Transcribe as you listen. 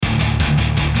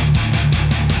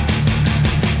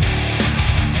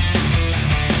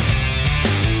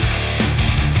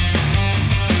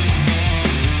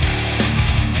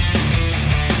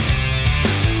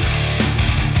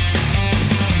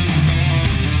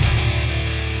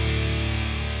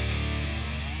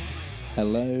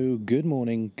Hello, good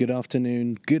morning, good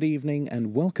afternoon, good evening,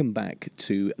 and welcome back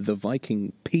to the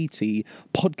Viking PT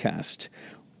podcast,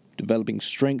 developing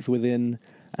strength within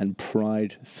and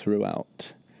pride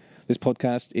throughout. This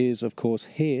podcast is, of course,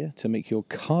 here to make your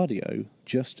cardio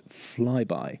just fly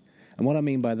by. And what I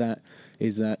mean by that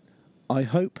is that I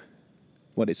hope,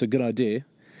 it's a good idea,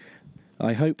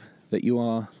 I hope that you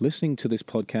are listening to this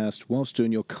podcast whilst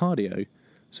doing your cardio,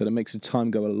 so that makes the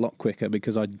time go a lot quicker,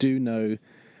 because I do know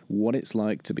what it's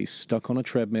like to be stuck on a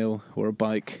treadmill or a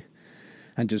bike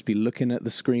and just be looking at the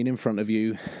screen in front of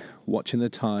you, watching the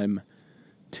time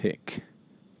tick,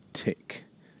 tick,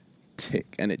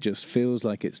 tick, and it just feels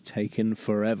like it's taken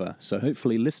forever. So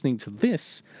hopefully listening to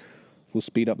this will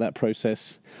speed up that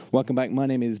process. Welcome back. My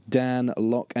name is Dan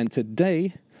Locke, and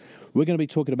today we're going to be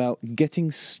talking about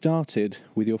getting started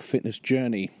with your fitness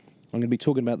journey. I'm going to be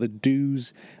talking about the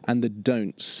do's and the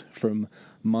don'ts from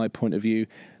my point of view,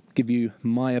 give you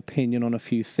my opinion on a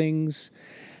few things,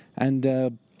 and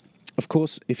of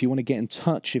course, if you want to get in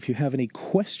touch, if you have any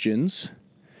questions,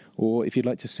 or if you'd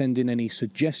like to send in any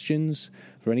suggestions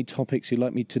for any topics you'd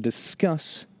like me to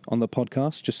discuss on the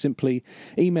podcast, just simply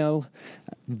email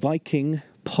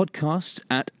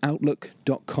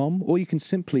vikingpodcast@outlook.com, or you can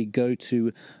simply go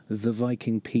to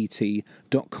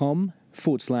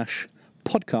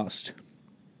thevikingpt.com/podcast.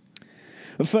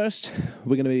 But first,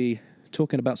 we're going to be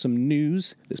talking about some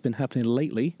news that's been happening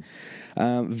lately.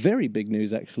 Very big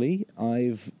news, actually.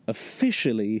 I've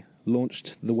officially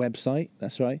launched the website.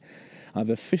 That's right. I've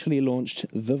officially launched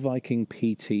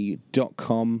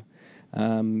thevikingpt.com.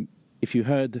 If you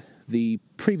heard the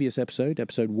previous episode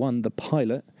 1, the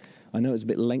pilot, I know it's a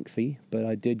bit lengthy, but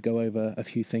I did go over a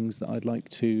few things that I'd like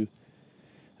to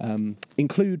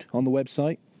include on the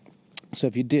website. So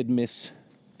if you did miss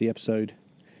the episode,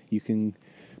 you can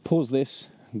pause this,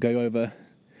 go over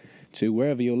to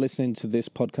wherever you're listening to this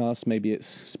podcast. Maybe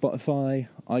it's Spotify,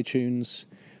 iTunes,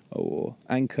 or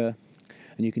Anchor,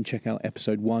 and you can check out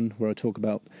episode 1 where I talk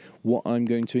about what I'm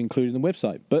going to include in the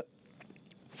website. But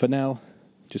for now,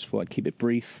 just thought I'd keep it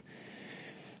brief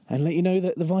and let you know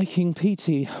that the Viking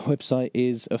PT website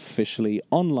is officially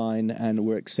online, and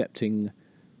we're accepting,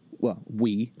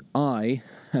 I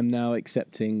am now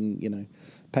accepting,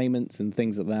 payments and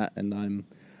things like that, and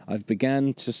I've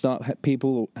began to start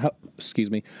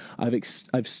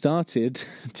I've started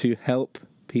to help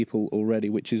people already,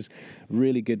 which is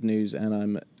really good news, and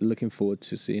I'm looking forward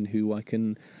to seeing who I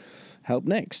can help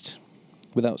next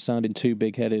without sounding too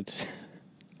big-headed.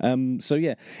 So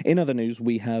yeah, in other news,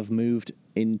 we have moved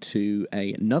into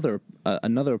another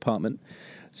apartment.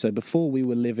 So before, we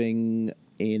were living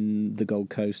in the Gold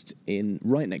Coast,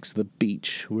 right next to the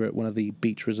beach. We're at one of the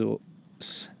beach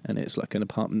resorts, and it's like an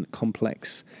apartment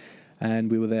complex,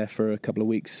 and we were there for a couple of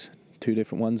weeks, 2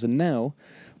 different ones, and now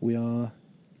we are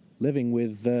living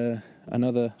with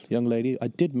another young lady. I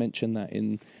did mention that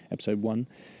in episode 1,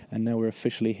 and now we're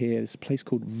officially here. It's a place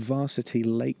called Varsity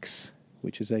Lakes,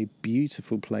 which is a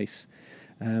beautiful place.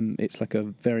 It's like a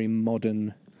very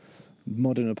modern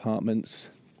apartments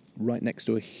right next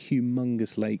to a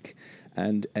humongous lake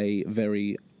and a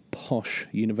very posh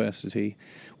university.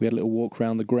 We had a little walk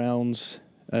around the grounds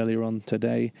earlier on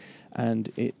today, and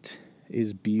it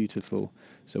is beautiful.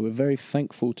 So we're very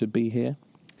thankful to be here.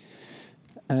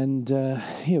 And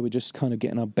we're just kind of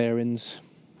getting our bearings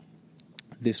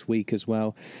this week as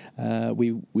well.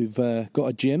 We've got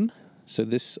a gym. So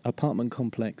this apartment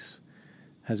complex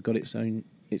has got its own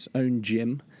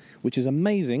gym, which is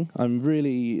amazing. I'm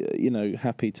really,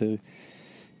 happy to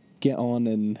get on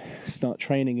and start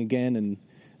training again, and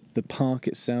the park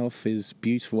itself is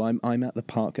beautiful. I'm at the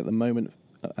park at the moment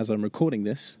as I'm recording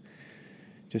this,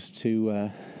 just so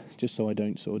I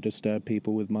don't sort of disturb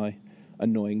people with my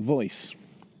annoying voice.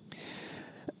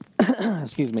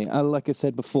 Excuse me. Like I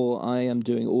said before, I am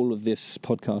doing all of this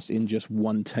podcast in just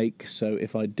one take, so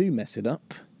if I do mess it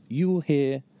up, you will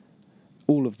hear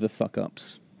all of the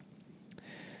fuck-ups.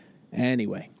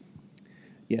 Anyway,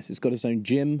 yes, it's got its own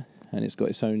gym, and it's got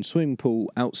its own swimming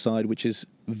pool outside, which is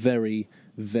very,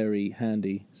 very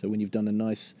handy. So when you've done a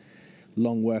nice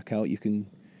long workout, you can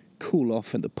cool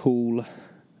off at the pool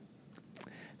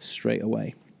straight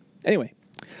away. Anyway,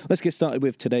 let's get started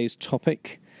with today's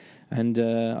topic. And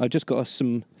I've just got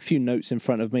some few notes in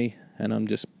front of me, and I'm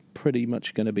just pretty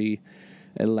much going to be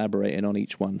elaborating on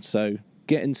each one. So,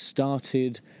 getting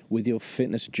started with your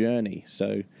fitness journey.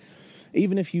 So,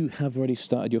 even if you have already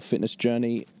started your fitness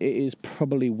journey, it is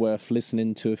probably worth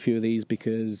listening to a few of these,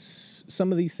 because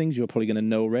some of these things you're probably going to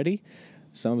know already.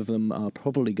 Some of them are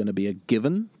probably going to be a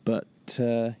given, but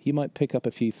you might pick up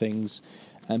a few things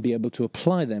and be able to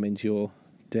apply them into your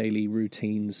daily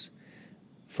routines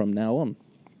from now on.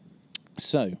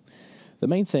 So,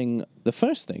 the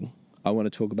first thing I want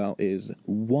to talk about is,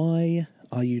 why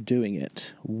are you doing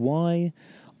it? Why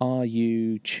are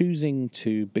you choosing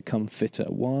to become fitter?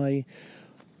 Why,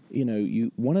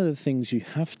 one of the things you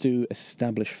have to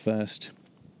establish first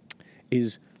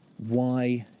is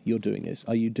why you're doing this.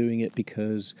 Are you doing it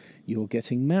because you're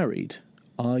getting married?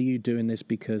 Are you doing this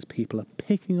because people are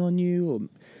picking on you or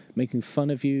making fun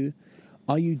of you?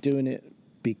 Are you doing it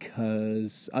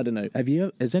because, I don't know,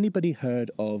 has anybody heard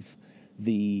of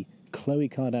the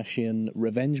Khloe Kardashian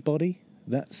revenge body?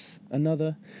 That's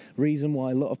another reason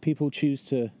why a lot of people choose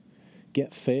to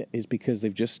get fit, is because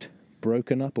they've just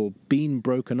broken up or been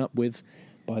broken up with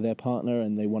by their partner,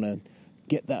 and they want to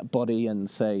get that body and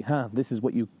say, this is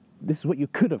what you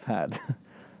could have had.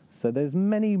 So there's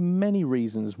many, many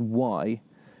reasons why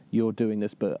you're doing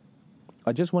this, but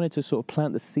I just wanted to sort of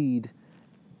plant the seed.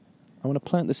 I want to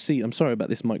plant the seed. I'm sorry about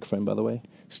this microphone, by the way.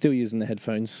 Still using the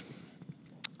headphones.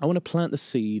 I want to plant the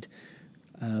seed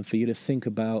for you to think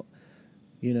about,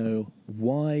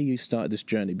 why you started this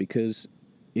journey. Because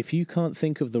if you can't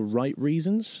think of the right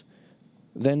reasons,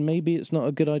 then maybe it's not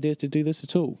a good idea to do this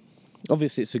at all.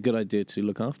 Obviously, it's a good idea to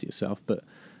look after yourself, but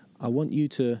I want you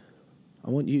to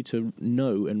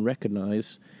know and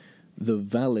recognize the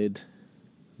valid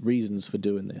reasons for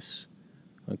doing this.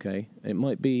 Okay? It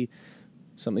might be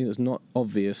something that's not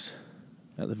obvious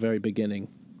at the very beginning,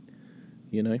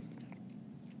 The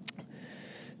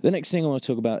next thing I want to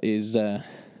talk about is,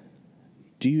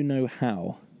 do you know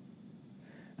how?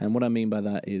 And what I mean by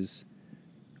that is,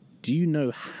 do you know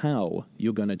how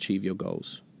you're going to achieve your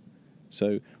goals?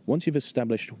 So once you've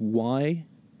established why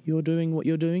you're doing what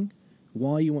you're doing,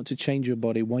 why you want to change your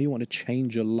body, why you want to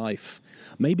change your life.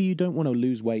 Maybe you don't want to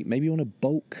lose weight. Maybe you want to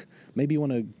bulk. Maybe you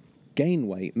want to gain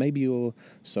weight. Maybe you're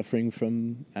suffering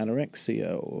from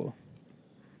anorexia, or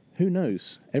who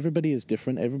knows? Everybody is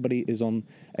different. Everybody is on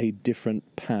a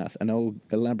different path, and I'll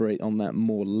elaborate on that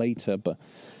more later. But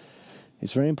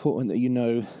it's very important that you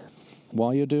know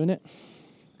why you're doing it,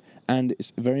 and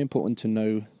it's very important to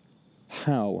know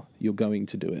how you're going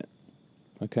to do it.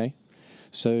 Okay?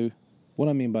 So what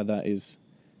I mean by that is,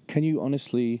 can you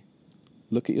honestly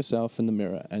look at yourself in the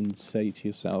mirror and say to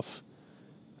yourself,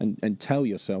 and tell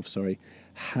yourself,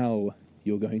 how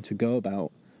you're going to go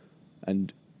about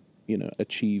and,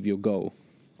 achieve your goal?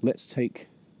 Let's take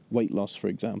weight loss, for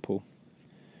example.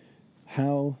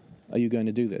 How are you going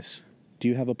to do this? Do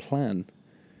you have a plan?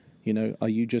 Are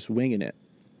you just winging it?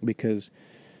 Because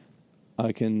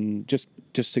I can, just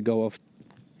to go off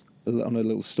on a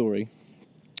little story,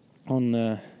 on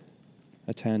a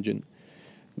tangent,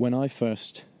 when I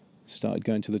first started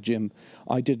going to the gym,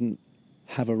 I didn't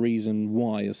have a reason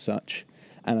why as such,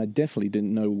 and I definitely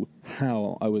didn't know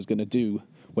how I was going to do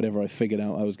whatever I figured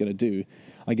out I was going to do.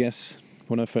 I guess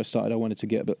when I first started, I wanted to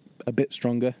get a bit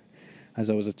stronger. As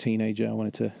I was a teenager, I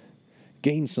wanted to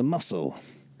gain some muscle.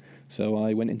 So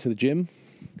I went into the gym,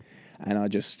 and I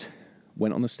just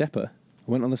went on the stepper.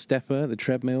 I went on the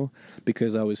treadmill,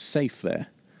 because I was safe there.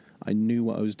 I knew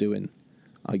what I was doing.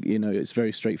 It's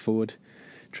very straightforward.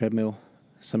 Treadmill,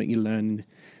 something you learn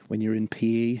when you're in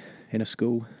PE in a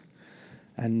school.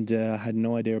 And I had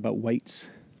no idea about weights.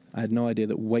 I had no idea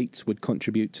that weights would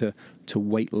contribute to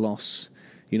weight loss.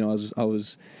 I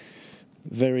was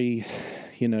very,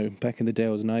 back in the day I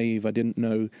was naive. I didn't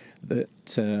know that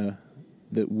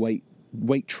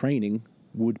weight training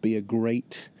would be a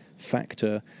great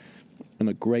factor and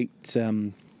a great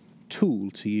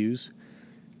tool to use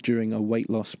during a weight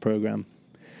loss program.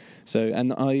 So,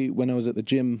 when I was at the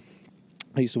gym,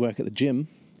 I used to work at the gym,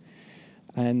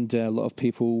 and a lot of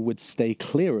people would stay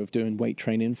clear of doing weight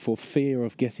training for fear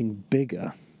of getting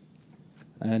bigger.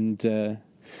 And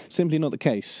simply not the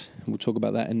case. We'll talk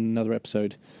about that in another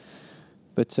episode.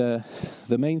 But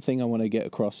the main thing I want to get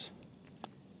across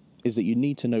is that you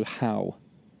need to know how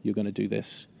you're going to do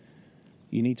this.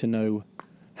 You need to know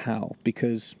how,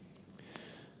 because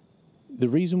the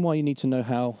reason why you need to know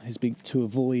how is to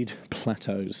avoid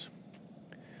plateaus.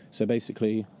 So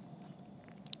basically,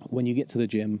 when you get to the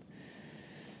gym,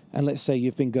 and let's say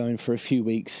you've been going for a few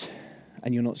weeks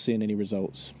and you're not seeing any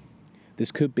results, this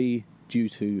could be due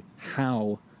to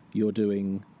how you're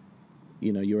doing,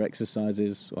 your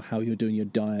exercises, or how you're doing your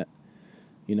diet.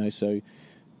 So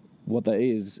what that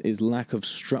is lack of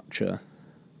structure,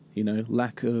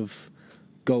 lack of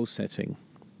goal setting.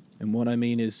 And what I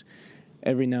mean is,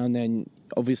 every now and then,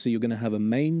 obviously you're going to have a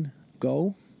main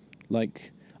goal,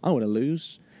 like, I want to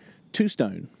lose 2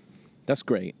 stone. That's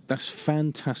great. That's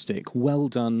fantastic. Well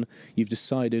done. You've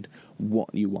decided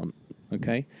what you want,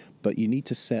 okay? But you need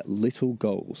to set little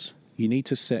goals. You need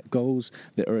to set goals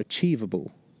that are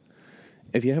achievable.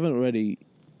 If you haven't already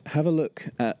have a look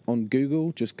on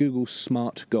Google. Just Google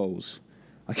SMART goals.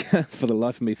 I can't for the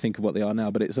life of me think of what they are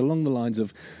now, but it's along the lines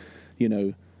of,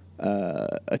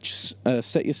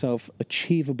 set yourself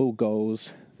achievable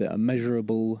goals that are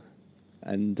measurable,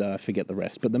 and forget the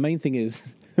rest. But the main thing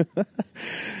is,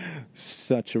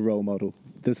 such a role model.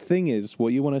 The thing is,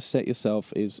 what you want to set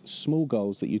yourself is small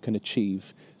goals that you can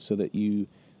achieve so that you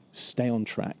stay on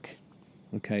track,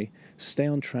 okay? Stay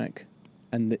on track,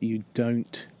 and that you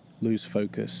don't lose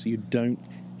focus. You don't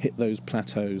hit those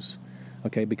plateaus,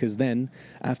 okay? Because then,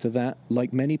 after that,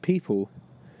 like many people,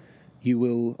 you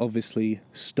will obviously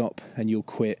stop and you'll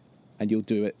quit and you'll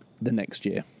do it the next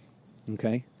year,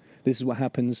 okay? This is what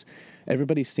happens.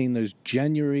 Everybody's seen those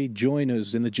January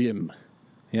joiners in the gym,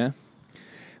 yeah?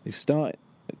 They start,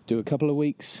 do a couple of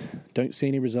weeks, don't see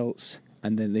any results,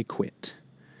 and then they quit.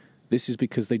 This is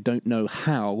because they don't know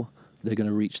how they're going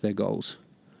to reach their goals.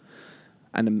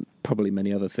 And probably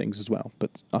many other things as well.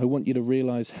 But I want you to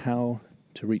realize how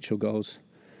to reach your goals,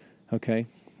 okay?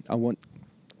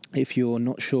 If you're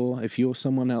not sure, if you're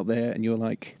someone out there and you're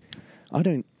like, I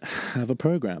don't have a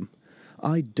program,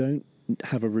 I don't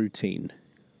have a routine,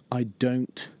 I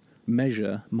don't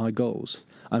measure my goals.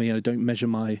 I don't measure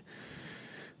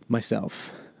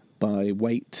myself by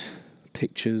weight,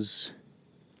 pictures,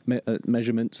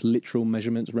 measurements, literal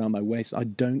measurements around my waist. I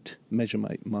don't measure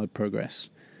my progress.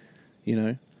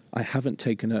 I haven't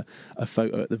taken a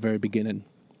photo at the very beginning.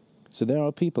 So there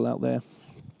are people out there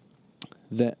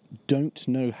that don't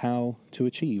know how to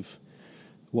achieve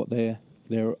what their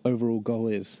overall goal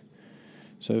is.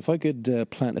 So if I could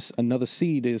plant another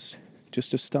seed, is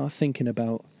just to start thinking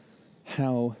about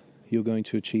how you're going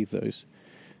to achieve those.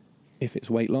 If it's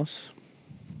weight loss,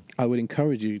 I would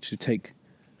encourage you to take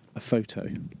a photo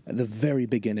at the very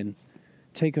beginning.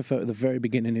 Take a photo at the very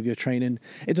beginning of your training.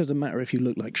 It doesn't matter if you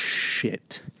look like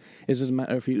shit. It doesn't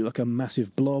matter if you look like a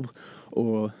massive blob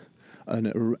or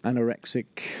an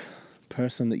anorexic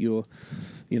person that you're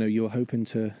hoping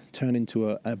to turn into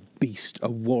a beast,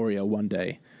 a warrior one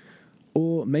day.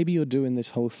 Or maybe you're doing this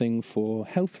whole thing for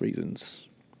health reasons.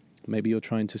 Maybe you're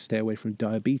trying to stay away from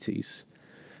diabetes.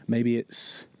 Maybe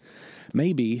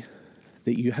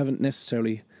that you haven't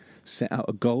necessarily set out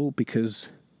a goal because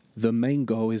the main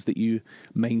goal is that you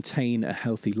maintain a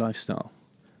healthy lifestyle.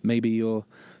 Maybe you're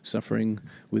suffering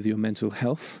with your mental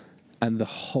health and the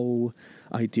whole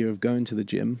idea of going to the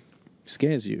gym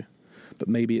scares you. But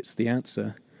maybe it's the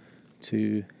answer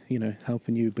to,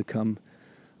 helping you become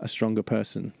a stronger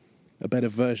person, a better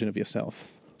version of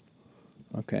yourself.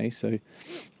 Okay, so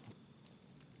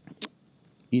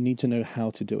you need to know how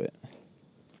to do it.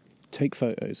 Take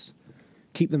photos.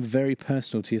 Keep them very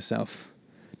personal to yourself.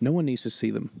 No one needs to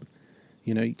see them.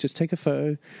 Just take a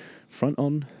photo, front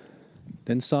on,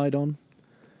 then side on,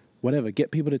 whatever.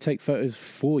 Get people to take photos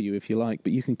for you if you like,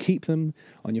 but you can keep them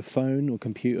on your phone or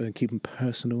computer and keep them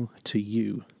personal to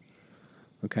you,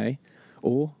 okay?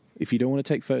 Or if you don't want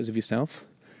to take photos of yourself,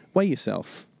 weigh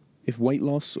yourself. If weight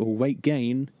loss or weight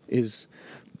gain is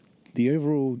the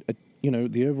overall,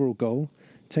 the overall goal,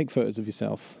 take photos of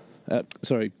yourself.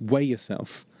 Weigh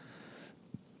yourself.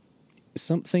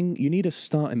 You need a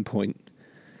starting point,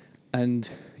 and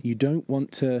you don't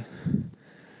want to,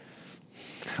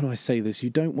 how do I say this? You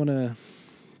don't want to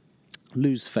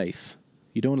lose faith.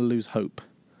 You don't want to lose hope.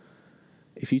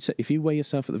 If you weigh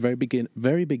yourself at the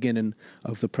very beginning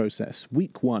of the process,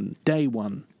 week 1, day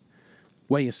 1,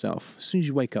 weigh yourself. As soon as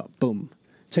you wake up, boom,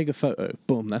 take a photo,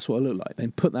 boom, that's what I look like.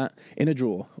 Then put that in a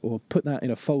drawer or put that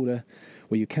in a folder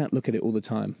where you can't look at it all the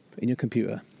time in your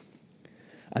computer.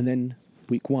 And then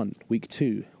week 1, week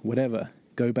 2, whatever,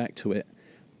 go back to it,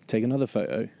 take another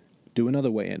photo, do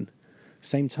another weigh-in,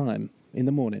 same time in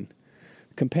the morning,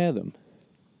 compare them,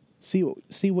 see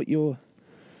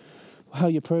how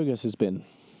your progress has been.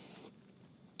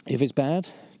 If it's bad,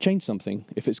 change something.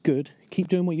 If it's good, keep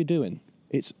doing what you're doing.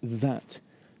 It's that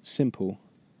simple.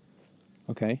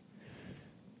 Okay?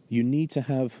 You need to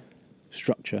have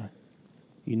structure.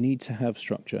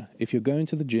 If you're going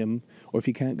to the gym, or if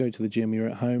you can't go to the gym, you're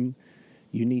at home,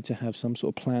 you need to have some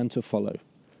sort of plan to follow.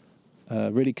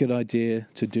 A really good idea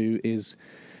to do is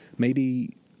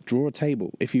maybe draw a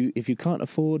table. If you can't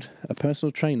afford a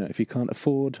personal trainer, if you can't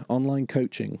afford online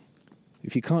coaching,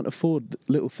 if you can't afford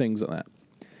little things like that,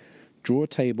 draw a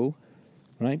table,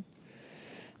 right?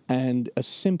 And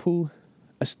this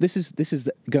is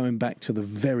going back to the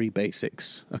very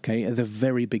basics, okay? At the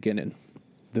very beginning.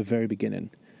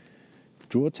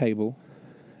 Draw a table,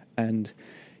 and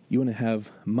you want to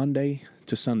have Monday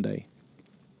to Sunday,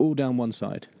 all down one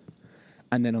side.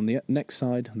 And then on the next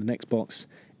side, on the next box,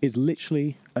 is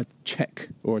literally a check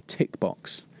or a tick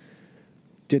box.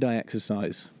 Did I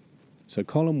exercise? So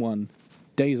column 1,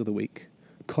 days of the week.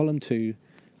 Column 2,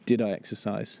 did I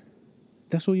exercise?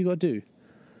 That's all you got to do.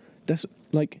 That's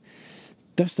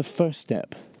the first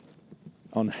step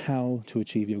on how to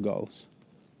achieve your goals.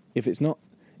 If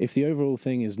the overall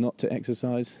thing is not to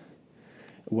exercise,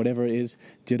 whatever it is,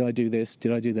 did I do this?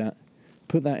 Did I do that?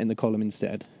 Put that in the column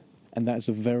instead. And that's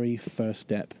the very first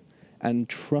step. And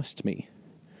trust me,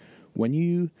 when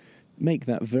you make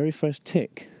that very first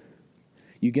tick,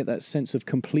 you get that sense of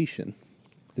completion,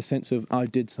 the sense of I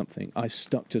did something, I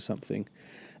stuck to something.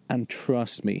 And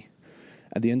trust me,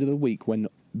 at the end of the week, when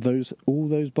all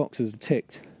those boxes are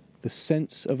ticked, the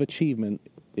sense of achievement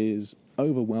is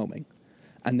overwhelming.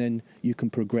 And then you can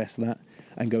progress that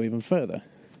and go even further.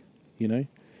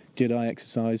 Did I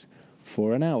exercise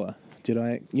for an hour? Did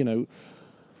I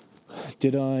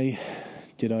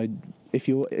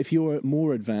if you're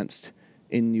more advanced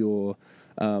in your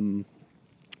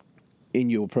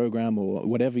program or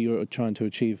whatever you're trying to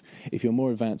achieve, if you're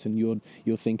more advanced and you're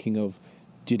thinking of,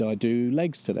 did I do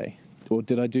legs today? Or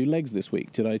did I do legs this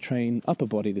week? Did I train upper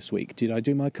body this week? Did I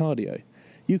do my cardio?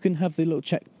 You can have the little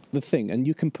check, the thing, and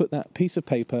you can put that piece of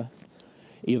paper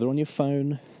either on your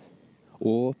phone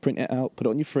or print it out, put it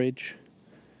on your fridge.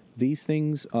 These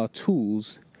things are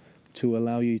tools to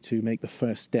allow you to make the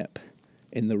first step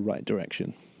in the right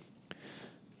direction.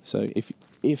 So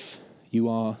if you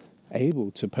are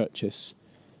able to purchase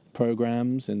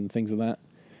programs and things like that,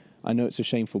 I know it's a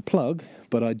shameful plug,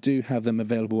 but I do have them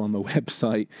available on my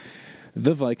website,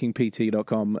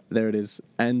 thevikingpt.com. There it is.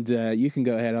 And you can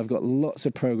go ahead. I've got lots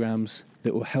of programs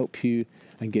that will help you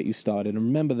and get you started. And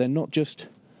remember, they're not just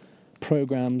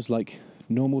programs like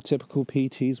normal, typical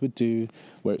PTs would do,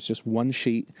 where it's just one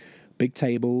sheet, big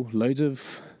table,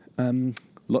 lots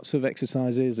of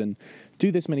exercises, and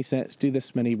do this many sets, do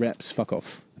this many reps, fuck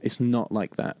off. It's not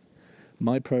like that.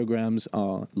 My programs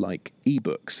are like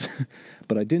ebooks,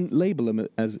 but I didn't label them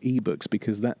as ebooks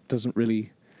because that doesn't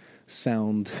really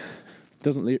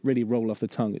roll off the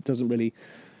tongue. It doesn't really,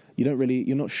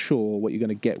 you're not sure what you're going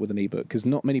to get with an ebook because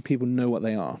not many people know what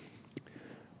they are.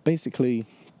 Basically,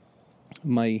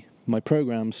 my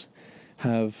programs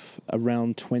have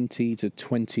around 20 to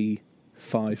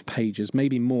 25 pages,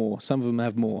 maybe more. Some of them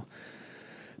have more.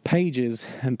 Pages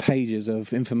and pages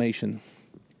of information.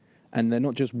 And they're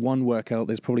not just one workout,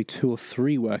 there's probably 2 or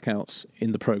 3 workouts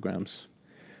in the programs.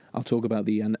 I'll talk about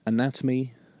the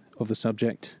anatomy of the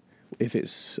subject. If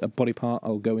it's a body part,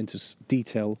 I'll go into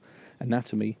detail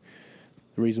anatomy,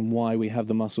 the reason why we have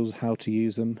the muscles, how to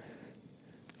use them.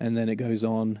 And then it goes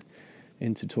on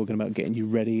into talking about getting you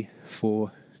ready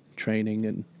for training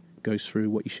and goes through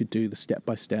what you should do, the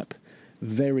step-by-step.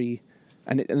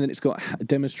 And then it's got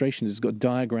demonstrations, it's got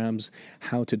diagrams,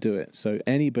 how to do it. So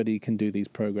anybody can do these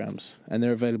programs. And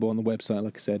they're available on the website,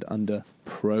 like I said, under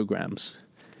programs.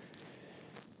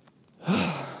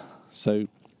 So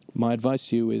my advice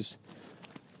to you is,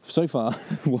 so far,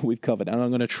 what we've covered, and I'm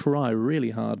going to try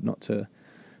really hard not to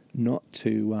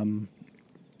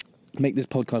make this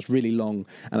podcast really long,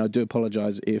 and I do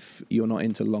apologize if you're not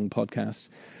into long podcasts.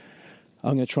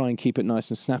 I'm going to try and keep it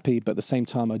nice and snappy, but at the same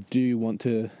time, I do want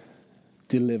to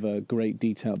deliver great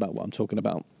detail about what I'm talking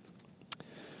about.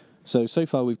 So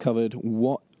far we've covered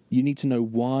what you need to know,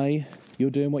 why you're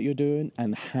doing what you're doing,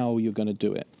 and how you're going to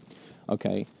do it.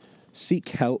 Okay, seek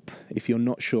help if you're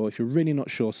not sure. If you're really not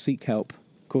sure, seek help.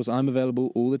 Of course, I'm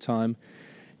available all the time.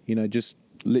 Just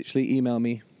literally email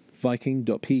me,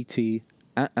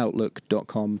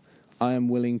 viking.pt@outlook.com. I am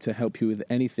willing to help you with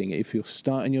anything. If you're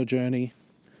starting your journey,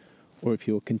 or if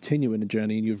you're continuing a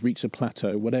journey and you've reached a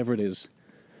plateau, whatever it is,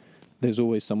 there's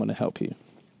always someone to help you.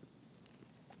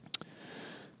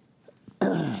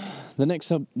 The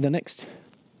next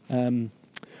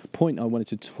point I wanted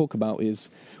to talk about is,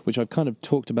 which I've kind of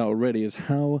talked about already, is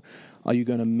how are you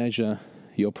going to measure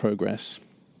your progress?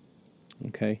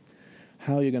 Okay,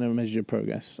 how are you going to measure your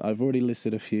progress? I've already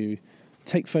listed a few.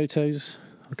 Take photos,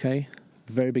 okay,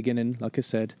 very beginning, like I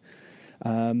said.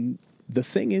 The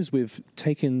thing is with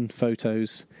taking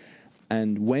photos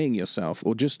and weighing yourself,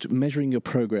 or just measuring your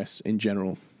progress in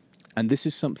general, and this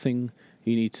is something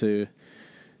you need to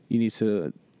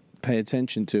pay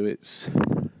attention to.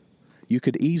 You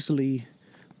could easily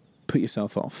put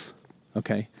yourself off,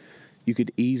 okay? You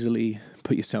could easily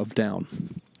put yourself down,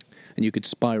 and you could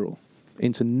spiral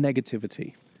into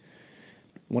negativity.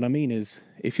 What I mean is,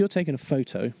 if you're taking a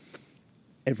photo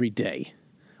every day,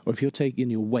 or if you're taking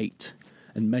your weight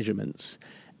and measurements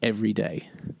every day,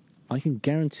 I can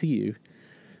guarantee you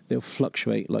they'll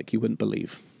fluctuate like you wouldn't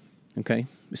believe, okay?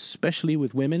 Especially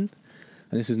with women,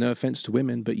 and this is no offense to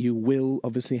women, but you will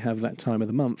obviously have that time of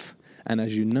the month, and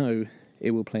as you know,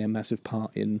 it will play a massive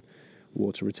part in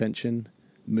water retention,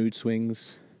 mood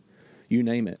swings, you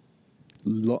name it.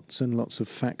 Lots and lots of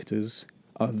factors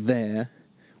are there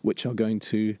which are going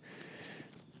to...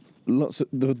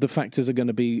 The factors are going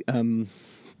to be... how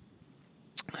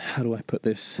do I put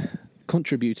this?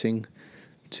 Contributing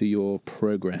to your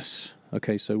progress.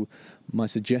 Okay, so my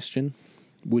suggestion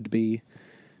would be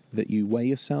that you weigh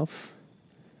yourself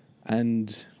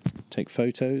and take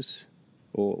photos,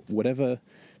 or whatever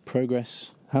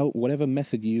progress, whatever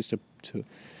method you use to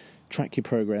track your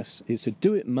progress, is to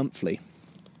do it monthly.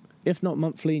 If not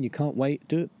monthly and you can't wait,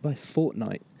 do it by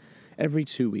fortnight, every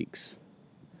 2 weeks.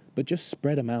 But just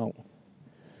spread them out.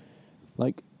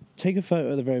 Like, take a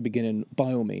photo at the very beginning,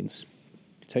 by all means.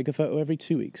 Take a photo every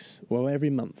 2 weeks or every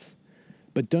month.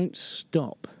 But don't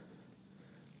stop.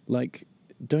 Like,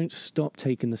 don't stop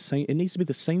taking the same... It needs to be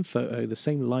the same photo, the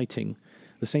same lighting,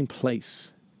 the same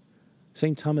place,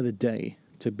 same time of the day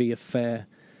to be a fair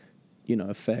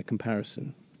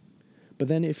comparison. But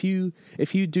then if you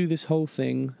do this whole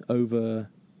thing over,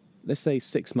 let's say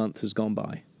 6 months has gone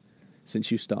by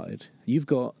since you started,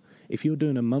 if you're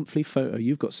doing a monthly photo,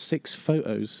 you've got 6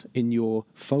 photos in your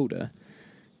folder.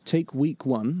 Take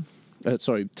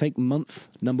take month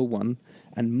number 1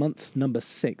 and month number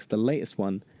 6, the latest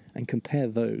one, and compare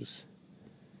those.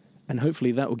 And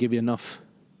hopefully that will give you enough,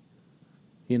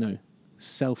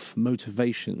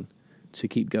 self-motivation to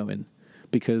keep going.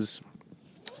 Because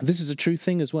this is a true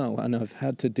thing as well, and I've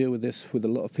had to deal with this with a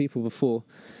lot of people before,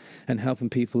 and helping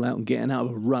people out and getting out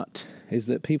of a rut, is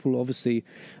that people, obviously,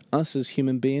 us as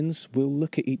human beings, will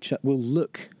look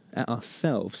at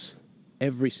ourselves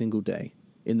every single day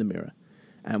in the mirror,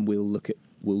 and we'll look at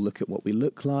what we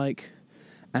look like,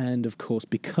 and of course,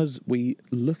 because we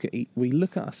look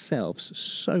at ourselves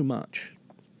so much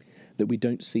that we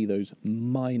don't see those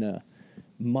minute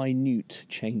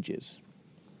changes.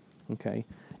 Okay,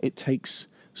 it takes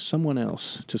someone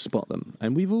else to spot them,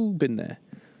 and we've all been there.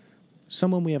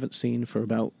 Someone we haven't seen for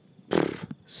about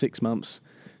 6 months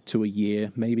to a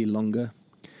year, maybe longer.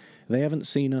 They haven't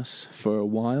seen us for a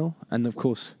while, and of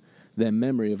course their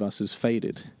memory of us has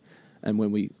faded, and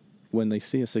when they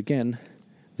see us again,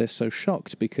 they're so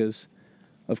shocked because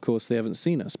of course they haven't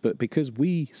seen us, but because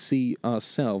we see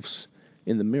ourselves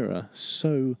in the mirror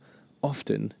so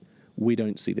often, we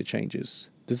don't see the changes.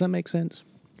 Does that make sense?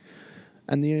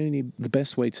 And the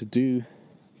best way to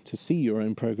see your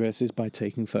own progress is by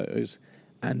taking photos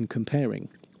and comparing.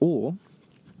 Or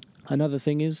another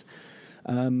thing is,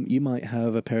 you might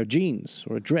have a pair of jeans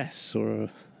or a dress or a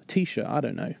t-shirt, I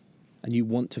don't know, and you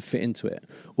want to fit into it,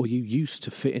 or you used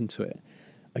to fit into it.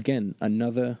 Again,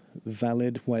 another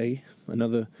valid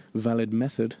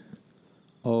method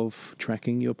of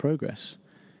tracking your progress.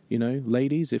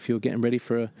 Ladies, if you're getting ready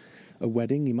for a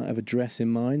wedding, you might have a dress in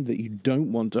mind that you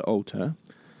don't want to alter,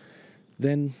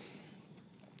 then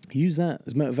use that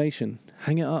as motivation.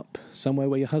 Hang it up somewhere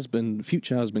where your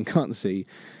future husband can't see,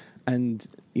 and,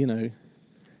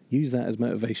 use that as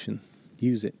motivation.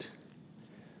 Use it.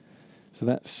 So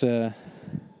that's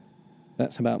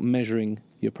about measuring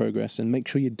your progress, and make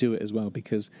sure you do it as well,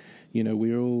 because,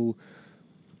 we're all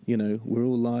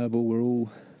liable, we're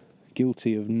all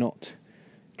guilty of not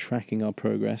tracking our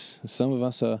progress. Some of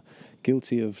us are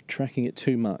guilty of tracking it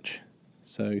too much.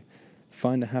 So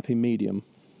find a happy medium.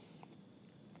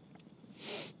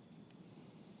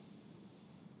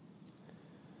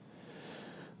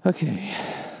 Okay,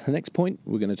 the next point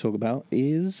we're going to talk about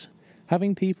is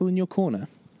having people in your corner.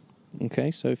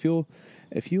 Okay, so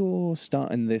if you're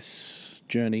starting this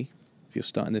journey, if you're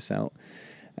starting this out,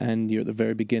 and you're at the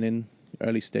very beginning,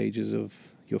 early stages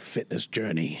of your fitness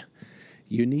journey,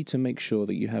 you need to make sure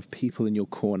that you have people in your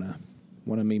corner.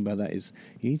 What I mean by that is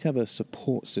you need to have a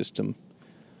support system.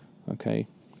 Okay,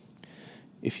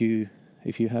 if you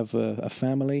have a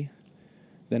family,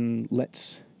 then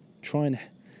let's try and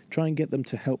get them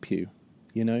to help you.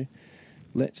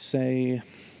 Let's say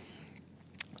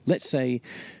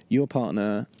your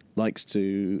partner likes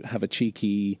to have a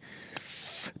cheeky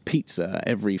pizza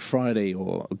every Friday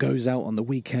or goes out on the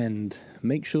weekend.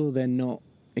 Make sure they're not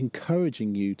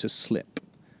encouraging you to slip.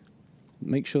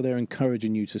 Make sure they're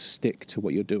encouraging you to stick to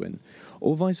what you're doing,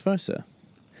 or vice versa.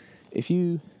 If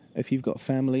you've got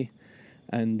family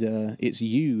and it's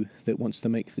you that wants to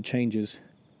make the changes,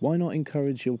 why not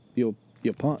encourage your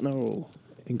partner or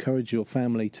encourage your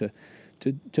family to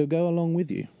go along with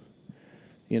you?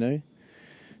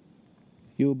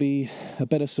 You'll be a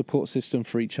better support system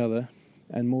for each other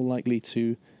and more likely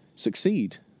to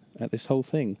succeed at this whole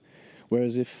thing.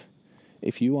 Whereas if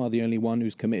you are the only one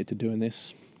who's committed to doing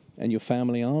this and your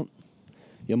family aren't,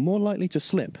 you're more likely to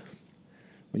slip.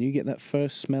 When you get that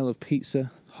first smell of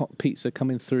hot pizza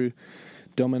coming through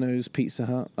Domino's, Pizza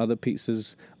Hut, other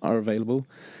pizzas are available.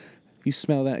 You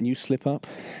smell that and you slip up,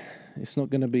 it's not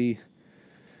going to be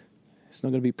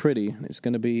pretty.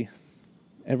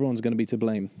 Everyone's going to be to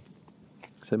blame.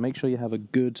 So make sure you have a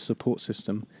good support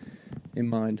system in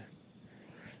mind.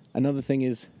 Another thing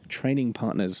is training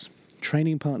partners.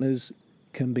 Training partners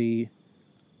can be,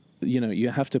 you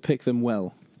have to pick them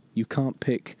well. You can't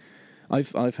pick.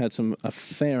 I've had a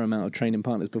fair amount of training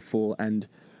partners before, and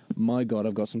my God,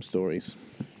 I've got some stories.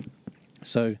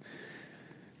 So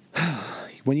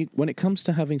when it comes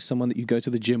to having someone that you go to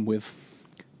the gym with,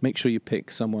 make sure you pick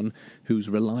someone who's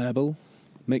reliable.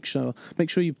 Make sure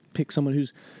you pick someone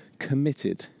who's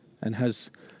committed and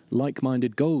has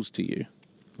like-minded goals to you,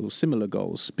 or similar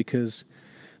goals, because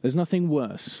there's nothing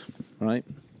worse, right?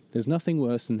 There's nothing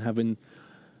worse than having,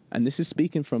 and this is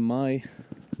speaking from my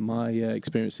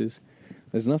experiences,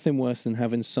 there's nothing worse than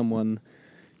having someone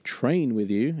train with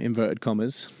you, inverted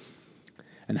commas,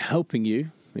 and helping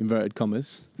you, inverted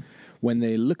commas, when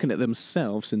they're looking at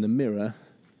themselves in the mirror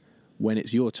when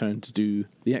it's your turn to do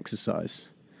the exercise.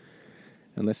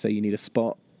 And let's say you need a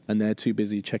spot and they're too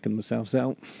busy checking themselves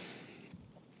out.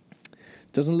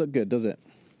 Doesn't look good, does it?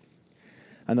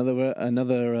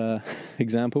 Another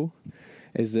example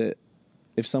is that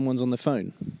if someone's on the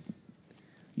phone,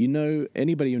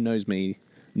 anybody who knows me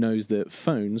knows that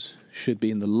phones should be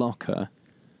in the locker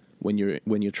when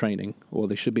you're training, or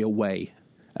they should be away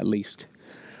at least,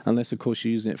 unless of course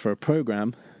you're using it for a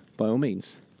program, by all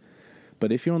means.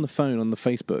 But if you're on the phone on the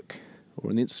Facebook or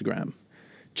on Instagram,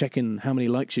 checking how many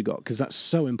likes you got, because that's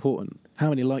so important. How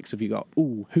many likes have you got?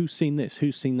 Ooh, who's seen this?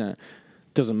 Who's seen that?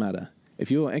 Doesn't matter.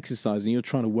 If you're exercising, you're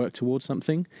trying to work towards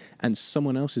something, and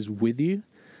someone else is with you,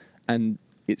 and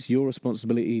it's your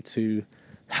responsibility to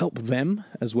help them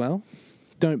as well,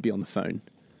 don't be on the phone,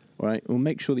 all right? Well,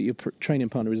 make sure that your training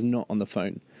partner is not on the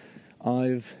phone.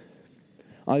 I've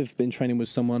been training with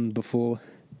someone before,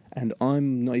 and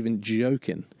I'm not even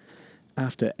joking.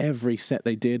 After every set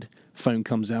they did, phone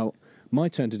comes out, my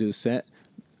turn to do a set,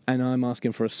 and I'm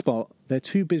asking for a spot. They're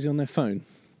too busy on their phone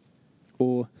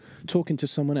or talking to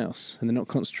someone else, and they're not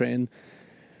concentrating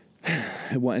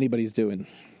at what anybody's doing.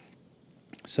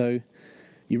 So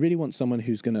you really want someone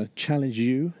who's going to challenge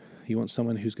you. You want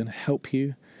someone who's going to help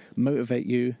you, motivate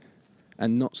you,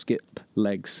 and not skip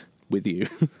legs with you.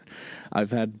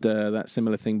 I've had that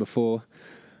similar thing before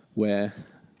where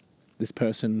this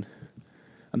person,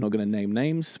 I'm not going to name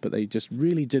names, but they just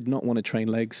really did not want to train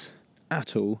legs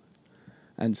at all.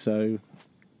 And so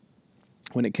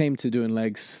when it came to doing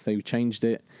legs, they changed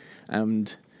it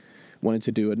and wanted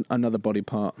to do another body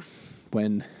part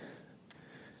when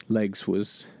legs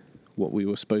was what we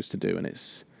were supposed to do. And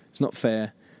it's not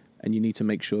fair, and you need to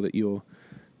make sure that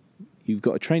you've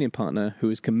got a training partner who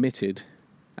is committed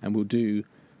and will do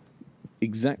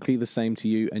exactly the same to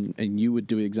you, and you would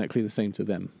do exactly the same to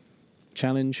them.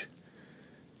 Challenge,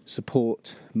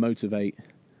 support, motivate,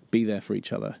 be there for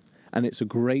each other. And it's a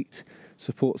great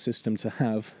support system to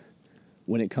have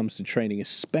when it comes to training,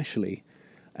 especially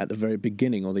at the very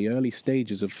beginning or the early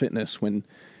stages of fitness, when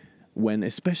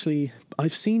especially,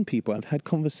 I've had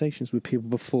conversations with people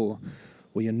before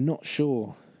where you're not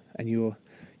sure, and you're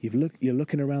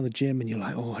looking around the gym and you're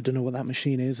like, oh, I don't know what that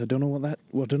machine is, I don't know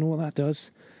what that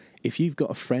does. If you've got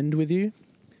a friend with you,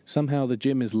 somehow the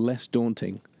gym is less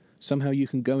daunting. Somehow you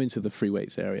can go into the free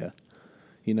weights area.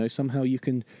 Somehow you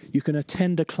can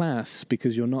attend a class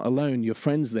because you're not alone. Your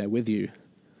friend's there with you.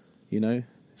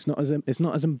 It's not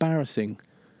as embarrassing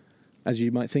as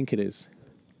you might think it is.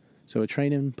 So a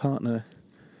training partner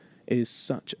is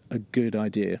such a good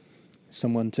idea.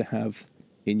 Someone to have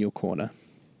in your corner.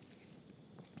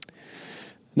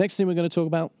 Next thing we're going to talk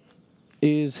about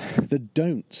is the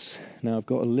don'ts. Now, I've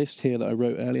got a list here that I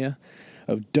wrote earlier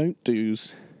of don't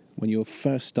do's when you're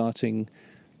first starting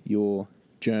your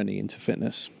journey into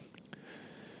fitness.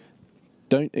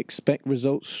 Don't expect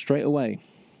results straight away.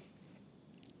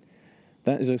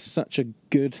 That is such a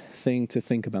good thing to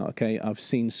think about, okay? I've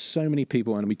seen so many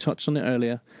people, and we touched on it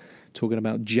earlier, talking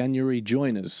about January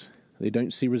joiners. They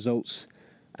don't see results,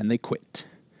 and they quit.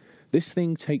 This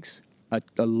thing takes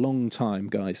a long time,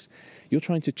 guys. You're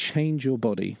trying to change your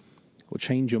body or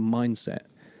change your mindset.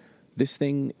 This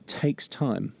thing takes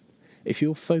time. If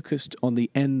you're focused on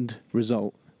the end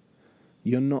result,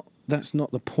 that's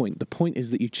not the point. The point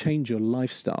is that you change your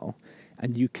lifestyle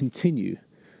and you continue.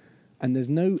 And there's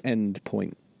no end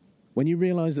point. When you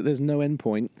realize that there's no end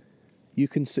point, you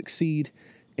can succeed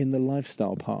in the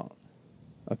lifestyle part.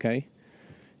 Okay?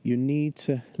 You need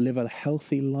to live a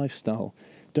healthy lifestyle.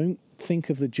 Don't think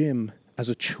of the gym as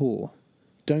a chore.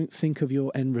 Don't think of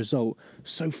your end result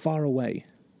so far away.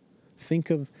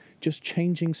 Think of just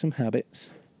changing some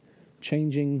habits,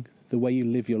 changing the way you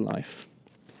live your life.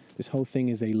 This whole thing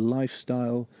is a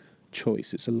lifestyle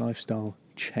choice. It's a lifestyle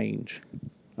change,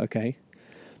 okay?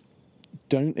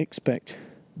 Don't expect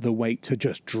the weight to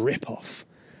just drip off.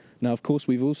 Now, of course,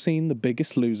 we've all seen The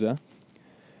Biggest Loser,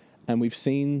 and we've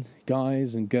seen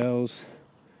guys and girls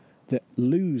that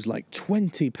lose like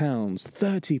 20 pounds,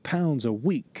 30 pounds a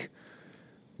week.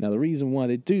 Now, the reason why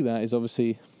they do that is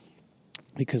obviously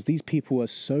because these people are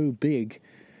so big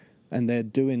and they're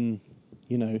doing,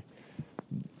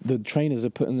 the trainers are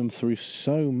putting them through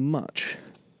so much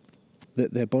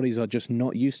that their bodies are just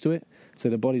not used to it. So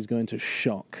their body's going to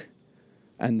shock.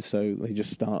 And so they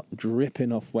just start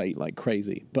dripping off weight like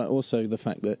crazy. But also the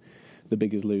fact that The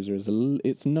Biggest Loser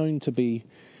it's known to be,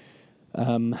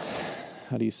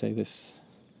 how do you say this?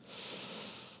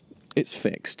 It's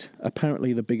fixed.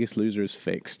 Apparently The Biggest Loser is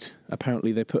fixed.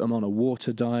 Apparently they put them on a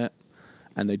water diet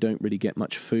and they don't really get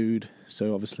much food.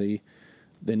 So obviously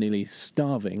they're nearly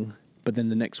starving. But then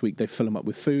the next week they fill them up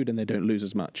with food and they don't lose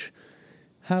as much.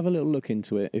 Have a little look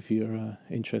into it if you're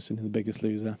interested in The Biggest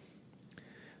Loser.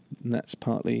 And that's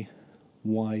partly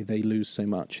why they lose so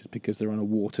much, is because they're on a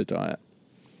water diet.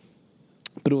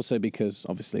 But also because,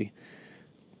 obviously,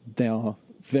 they are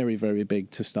very, very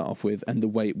big to start off with, and the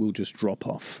weight will just drop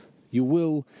off. You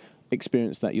will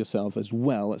experience that yourself as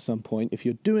well at some point. If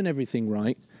you're doing everything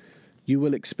right, you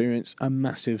will experience a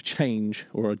massive change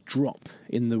or a drop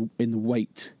in the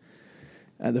weight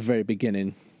at the very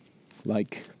beginning.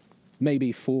 Like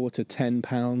maybe 4 to 10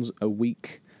 pounds a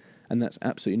week, and that's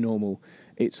absolutely normal.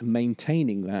 It's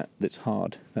maintaining that's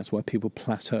hard. That's why people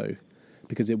plateau,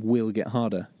 because it will get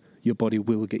harder. Your body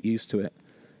will get used to it.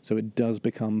 So it does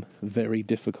become very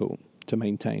difficult to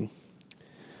maintain.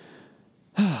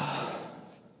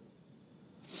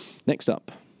 Next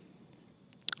up,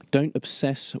 don't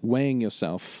obsess weighing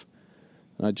yourself.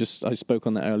 I spoke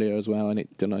on that earlier as well,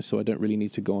 so I don't really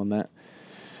need to go on that.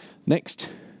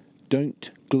 Next, don't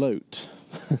gloat.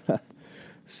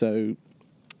 So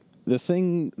the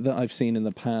thing that I've seen in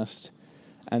the past,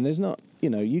 and there's not,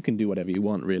 you can do whatever you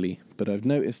want really, but I've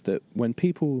noticed that when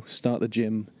people start the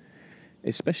gym,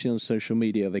 especially on social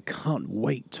media, they can't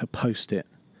wait to post it.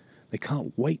 They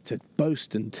can't wait to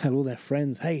boast and tell all their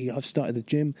friends, hey, I've started the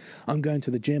gym, I'm going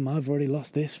to the gym, I've already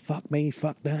lost this, fuck me,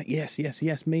 fuck that, yes,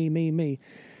 me.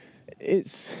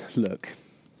 Look,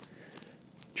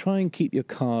 try and keep your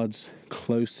cards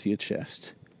close to your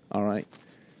chest, all right?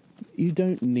 You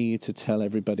don't need to tell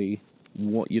everybody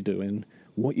what you're doing,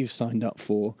 what you've signed up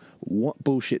for, what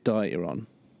bullshit diet you're on,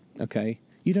 okay?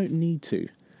 You don't need to.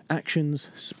 Actions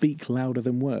speak louder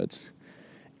than words.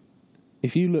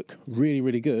 If you look really,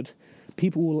 really good,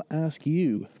 people will ask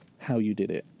you how you did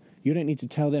it. You don't need to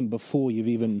tell them before you've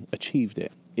even achieved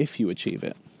it, if you achieve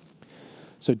it.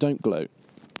 So don't gloat.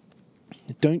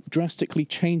 Don't drastically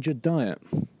change your diet,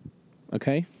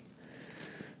 okay?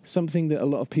 Something that a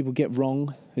lot of people get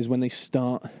wrong is when they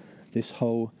start this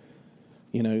whole,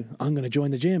 I'm going to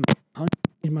join the gym, I'm going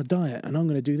to change my diet, and I'm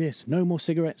going to do this. No more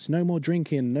cigarettes, no more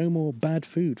drinking, no more bad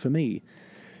food for me.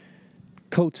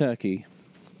 Cold turkey.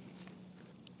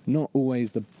 Not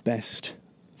always the best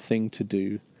thing to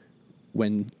do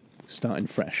when starting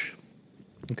fresh,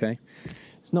 okay?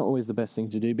 It's not always the best thing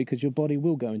to do because your body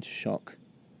will go into shock,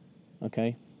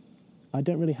 okay? I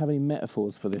don't really have any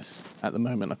metaphors for this at the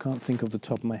moment. I can't think off the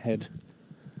top of my head.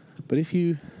 But if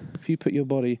your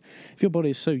body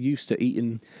is so used to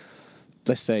eating,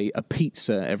 let's say, a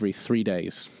pizza every 3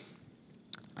 days,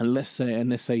 and let's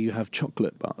say you have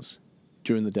chocolate bars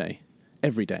during the day,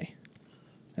 every day,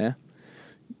 yeah?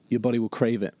 Your body will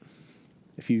crave it.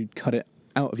 If you cut it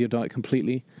out of your diet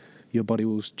completely, your body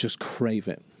will just crave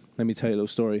it. Let me tell you a little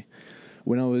story.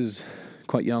 When I was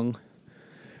quite young,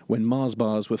 when Mars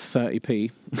bars were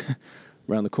 30p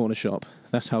around the corner shop,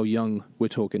 that's how young we're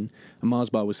talking, a Mars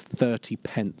bar was 30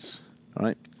 pence, all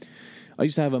right? I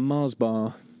used to have a Mars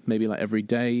bar maybe like every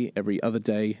day, every other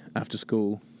day after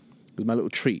school. It was my little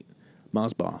treat,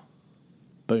 Mars bar.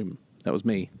 Boom, that was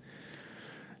me.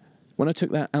 When I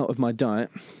took that out of my diet,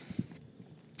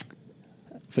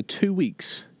 for 2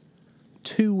 weeks,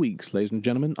 ladies and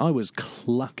gentlemen, I was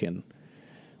clucking.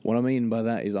 What I mean by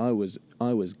that is I was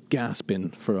gasping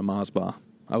for a Mars bar.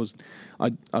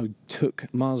 I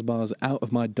took Mars bars out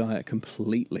of my diet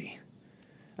completely,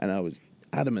 and I was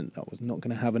adamant I was not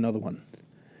going to have another one.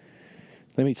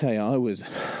 Let me tell you, I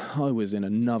was in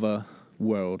another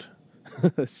world.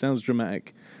 It sounds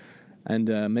dramatic,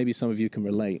 and maybe some of you can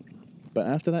relate. But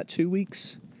after that 2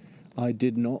 weeks, I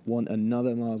did not want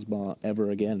another Mars bar ever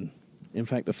again. In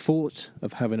fact, the thought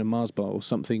of having a Mars bar or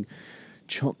something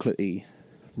chocolatey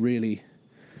really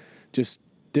just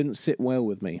didn't sit well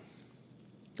with me.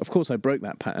 Of course, I broke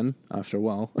that pattern after a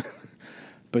while,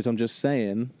 but I'm just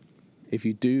saying, if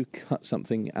you do cut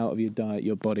something out of your diet,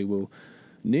 your body will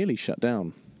nearly shut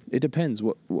down. It depends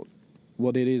what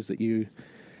it is that you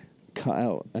cut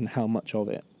out and how much of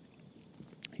it,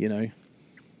 you know.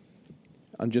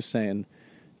 I'm just saying,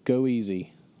 go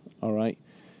easy, all right?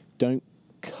 Don't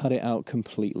cut it out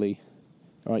completely,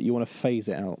 all right? You want to phase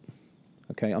it out,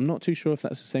 okay? I'm not too sure if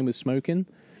that's the same with smoking.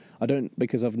 I don't,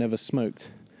 because I've never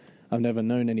smoked. I've never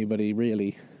known anybody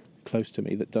really close to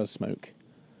me that does smoke.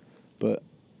 But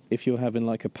if you're having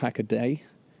like a pack a day,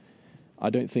 I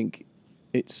don't think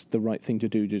it's the right thing to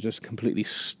do to just completely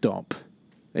stop.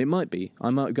 It might be. I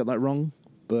might have got that wrong,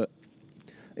 but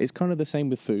it's kind of the same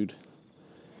with food.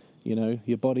 You know,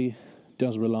 your body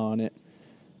does rely on it,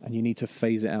 and you need to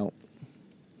phase it out,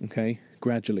 okay,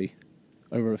 gradually,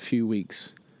 over a few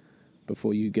weeks,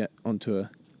 before you get onto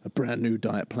a brand new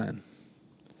diet plan.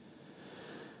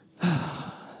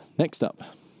 Next up,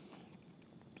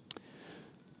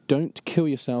 don't kill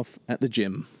yourself at the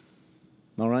gym,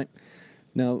 all right?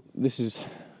 Now, this is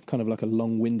kind of like a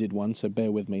long-winded one, so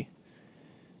bear with me.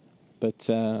 But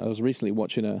I was recently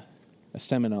watching a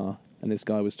seminar, and this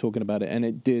guy was talking about it, and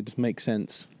it did make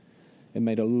sense. It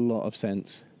made a lot of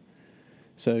sense.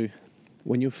 So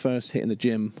when you're first hitting the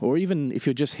gym, or even if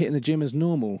you're just hitting the gym as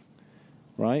normal,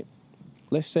 right?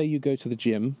 Let's say you go to the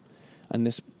gym, and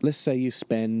let's say you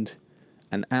spend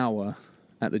an hour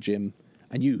at the gym,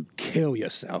 and you kill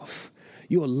yourself.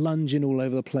 You're lunging all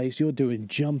over the place, you're doing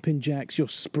jumping jacks, you're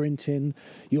sprinting,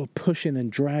 you're pushing and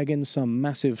dragging some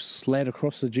massive sled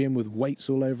across the gym with weights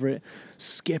all over it,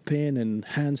 skipping and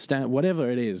handstand, whatever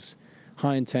it is,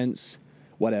 high intense,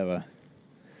 whatever.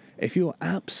 If you're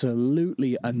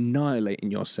absolutely annihilating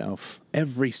yourself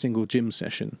every single gym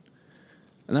session,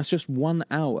 and that's just 1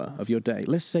 hour of your day,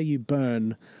 let's say you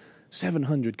burn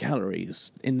 700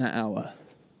 calories in that hour.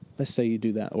 Let's say you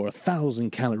do that, or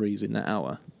 1,000 calories in that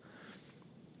hour.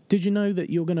 Did you know that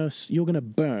you're gonna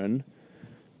burn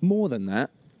more than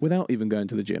that without even going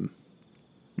to the gym?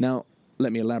 Now,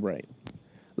 let me elaborate.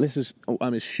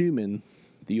 I'm assuming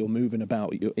that you're moving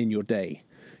about in your day.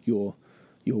 You're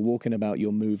walking about,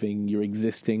 you're moving, you're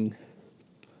existing.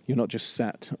 You're not just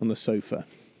sat on the sofa.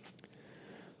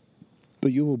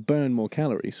 But you will burn more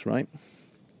calories, right?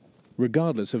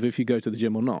 Regardless of if you go to the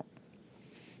gym or not.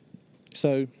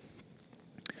 So,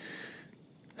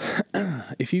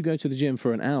 if you go to the gym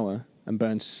for an hour and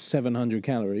burn 700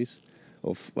 calories,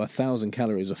 or 1,000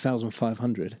 calories, or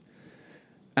 1,500,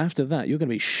 after that, you're going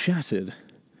to be shattered.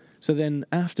 So then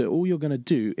after, all you're going to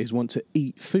do is want to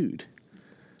eat food.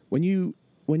 When you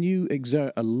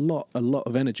exert a lot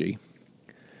of energy,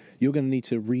 you're going to need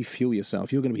to refuel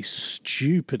yourself. You're going to be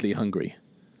stupidly hungry,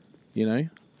 you know?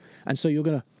 And so you're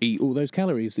going to eat all those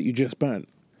calories that you just burnt,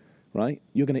 right?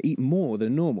 You're going to eat more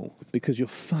than normal because you're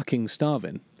fucking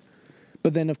starving.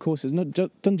 But then, of course, it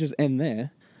doesn't just end there.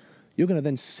 You're going to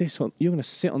then sit on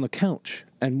the couch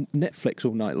and Netflix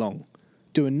all night long,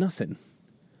 doing nothing,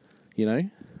 you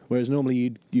know? Whereas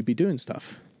normally you'd be doing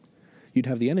stuff. You'd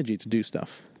have the energy to do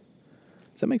stuff.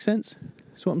 Does that make sense?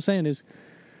 So what I'm saying is,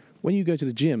 when you go to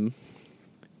the gym,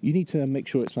 you need to make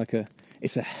sure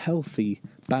it's a healthy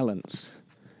balance.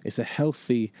 It's a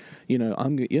healthy,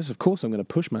 yes, of course I'm going to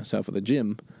push myself at the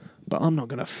gym, but I'm not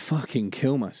going to fucking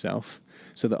kill myself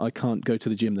so that I can't go to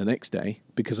the gym the next day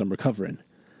because I'm recovering.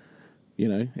 You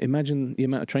know, imagine the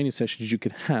amount of training sessions you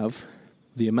could have,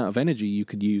 the amount of energy you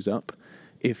could use up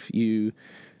if you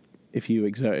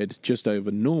exerted just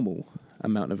over normal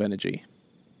amount of energy.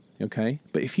 Okay?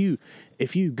 But if you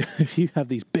have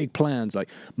these big plans like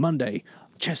Monday,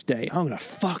 chest day, I'm going to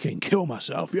fucking kill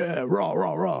myself. Yeah, rah,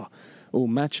 rah, rah. All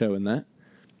macho and that.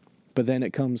 But then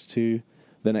it comes to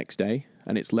the next day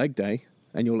and it's leg day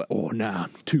and you're like, oh, nah,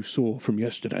 I'm too sore from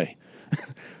yesterday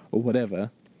or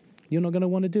whatever. You're not going to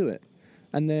want to do it.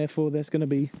 And therefore there's going to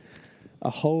be a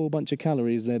whole bunch of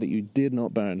calories there that you did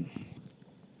not burn.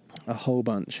 A whole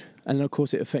bunch. And of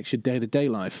course it affects your day-to-day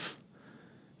life.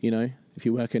 You know, if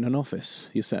you work in an office,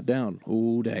 you're sat down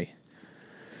all day.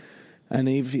 And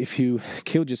if you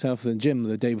killed yourself in the gym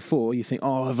the day before, you think,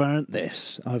 oh, I've earned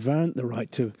this. I've earned the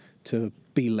right to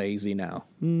be lazy now.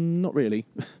 Not really.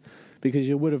 Because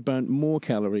you would have burnt more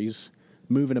calories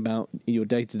moving about in your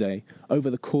day-to-day over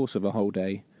the course of a whole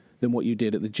day than what you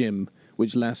did at the gym,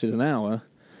 which lasted an hour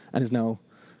and has now,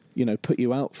 put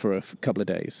you out for a couple of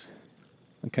days.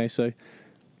 Okay, so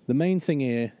the main thing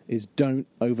here is don't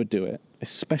overdo it,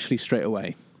 especially straight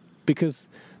away. Because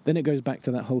then it goes back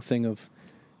to that whole thing of,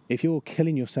 if you're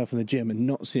killing yourself in the gym and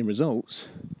not seeing results,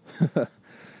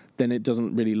 then it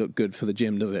doesn't really look good for the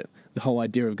gym, does it? The whole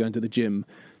idea of going to the gym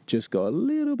just got a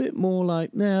little bit more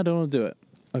like, nah, I don't want to do it.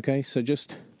 Okay, so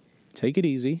just take it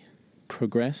easy,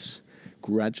 progress,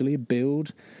 gradually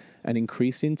build and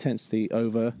increase the intensity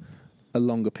over a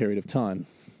longer period of time.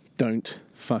 Don't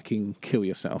fucking kill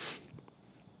yourself.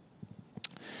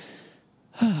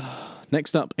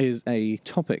 Next up is a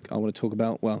topic I want to talk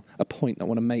about, well, a point I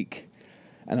want to make.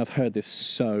 And I've heard this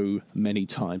so many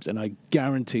times, and I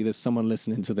guarantee there's someone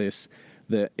listening to this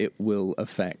that it will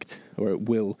affect, or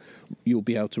you'll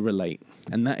be able to relate.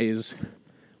 And that is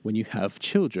when you have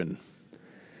children.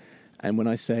 And when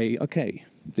I say, okay,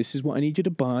 this is what I need you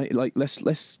to buy, like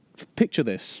let's picture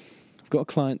this. I've got a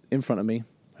client in front of me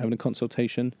having a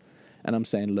consultation, and I'm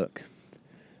saying, look,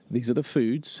 these are the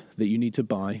foods that you need to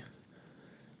buy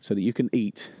so that you can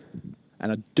eat,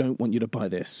 and I don't want you to buy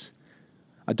this.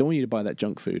 I don't want you to buy that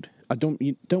junk food. I don't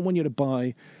want you to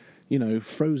buy,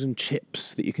 frozen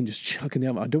chips that you can just chuck in the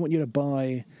oven. I don't want you to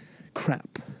buy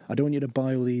crap. I don't want you to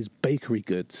buy all these bakery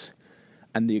goods.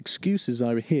 And the excuses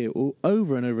I hear all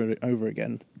over and over and over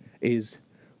again is,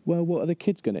 well, what are the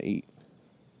kids going to eat?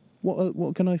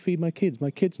 What can I feed my kids?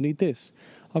 My kids need this.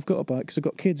 I've got to buy it because I've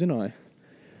got kids, ain't I?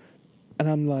 And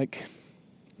I'm like,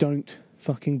 don't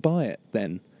fucking buy it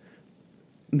then.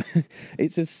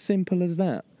 It's as simple as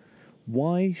that.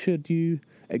 Why should you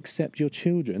accept your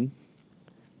children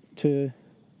to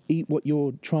eat what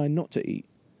you're trying not to eat?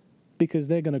 Because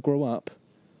they're going to grow up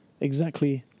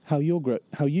exactly how you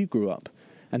grew up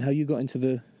and how you got into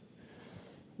the,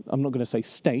 I'm not going to say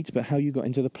state, but how you got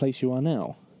into the place you are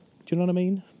now. Do you know what I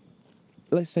mean?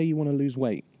 Let's say you want to lose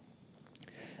weight.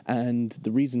 And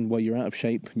the reason why you're out of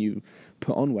shape and you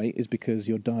put on weight is because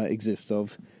your diet exists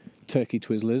of turkey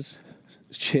Twizzlers,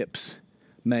 chips,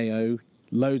 mayo,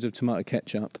 loads of tomato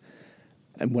ketchup,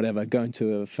 and whatever, going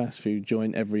to a fast food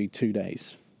joint every 2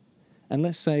 days. And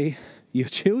let's say your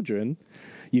children,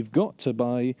 you've got to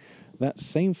buy that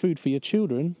same food for your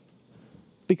children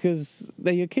because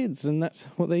they're your kids and that's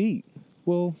what they eat.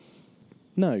 Well,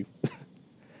 no.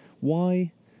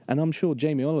 Why? And I'm sure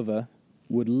Jamie Oliver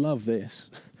would love this,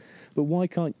 but why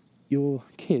can't your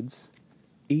kids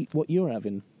eat what you're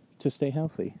having to stay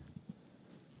healthy?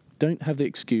 Don't have the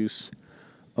excuse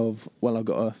of, well, I've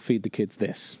got to feed the kids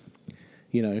this,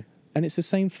 And it's the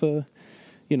same for,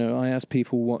 I ask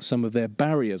people what some of their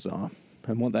barriers are.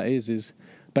 And what that is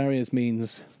barriers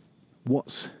means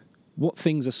what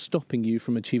things are stopping you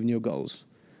from achieving your goals.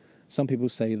 Some people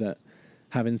say that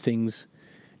having things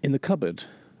in the cupboard,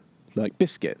 like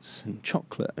biscuits and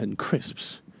chocolate and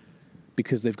crisps,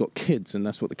 because they've got kids and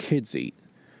that's what the kids eat.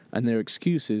 And their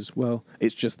excuse is, well,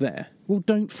 it's just there. Well,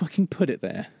 don't fucking put it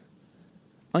there.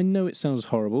 I know it sounds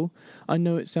horrible. I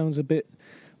know it sounds a bit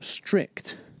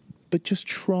strict. But just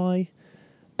try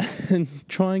and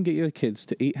get your kids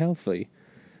to eat healthy.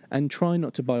 And try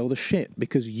not to buy all the shit,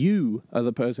 because you are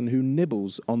the person who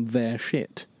nibbles on their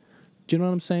shit. Do you know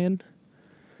what I'm saying?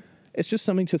 It's just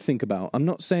something to think about. I'm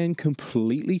not saying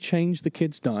completely change the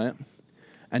kids' diet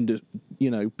and,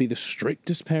 be the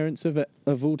strictest parents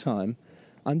of all time.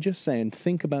 I'm just saying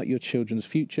think about your children's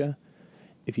future.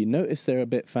 If you notice they're a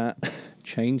bit fat,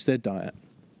 change their diet,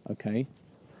 okay?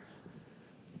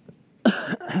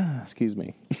 Excuse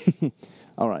me.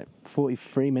 All right,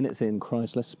 43 minutes in.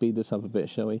 Christ, let's speed this up a bit,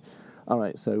 shall we? All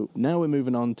right, so now we're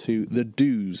moving on to the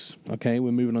do's, okay?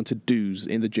 We're moving on to do's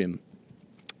in the gym.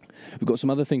 We've got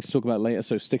some other things to talk about later,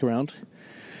 so stick around.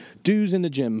 Do's in the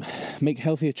gym. Make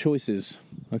healthier choices,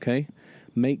 okay?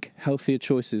 Make healthier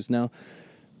choices. Now,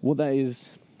 what that is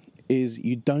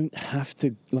you don't have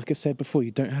to, like I said before,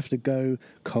 you don't have to go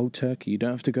cold turkey. You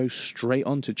don't have to go straight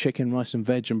on to chicken, rice and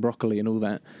veg and broccoli and all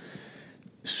that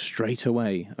straight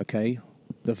away, okay?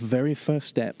 The very first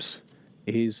steps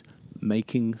is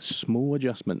making small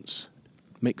adjustments.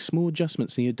 Make small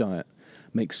adjustments in your diet.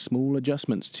 Make small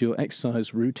adjustments to your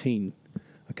exercise routine,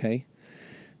 okay?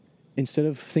 Instead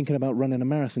of thinking about running a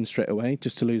marathon straight away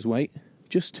just to lose weight,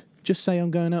 just say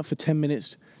I'm going out for 10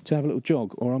 minutes to have a little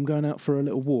jog, or I'm going out for a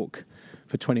little walk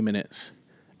for 20 minutes,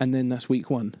 and then that's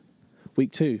week 1.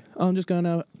 Week 2, I'm just going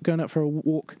out for a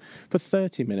walk for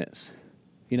 30 minutes,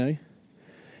 It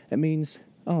means,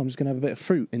 I'm just going to have a bit of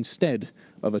fruit instead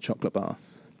of a chocolate bar,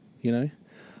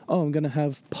 I'm going to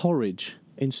have porridge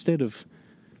instead of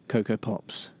Cocoa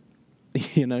Pops,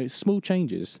 small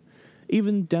changes,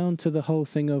 even down to the whole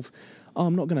thing of,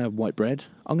 I'm not going to have white bread,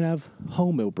 I'm going to have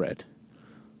wholemeal bread.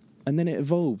 And then it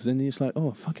evolves, and it's like,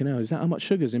 oh, fucking hell, is that how much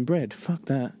sugar's in bread? Fuck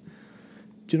that.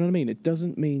 Do you know what I mean? It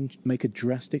doesn't mean make a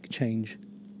drastic change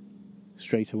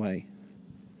straight away.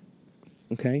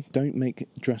 Okay? Don't make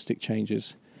drastic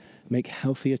changes. Make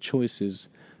healthier choices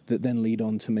that then lead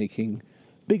on to making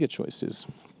bigger choices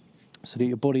so that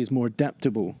your body is more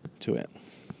adaptable to it.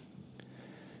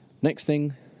 Next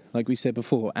thing, like we said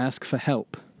before, ask for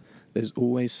help. There's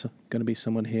always going to be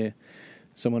someone here,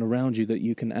 someone around you that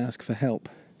you can ask for help.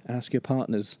 Ask your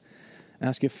partners,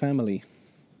 ask your family.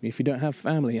 If you don't have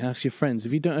family, ask your friends.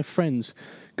 If you don't have friends,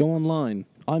 go online.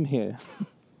 I'm here.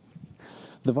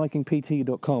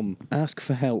 thevikingpt.com. Ask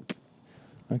for help.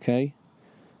 Okay?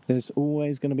 There's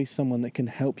always going to be someone that can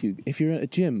help you. If you're at a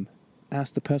gym,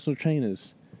 ask the personal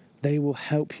trainers. They will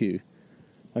help you.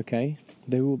 Okay?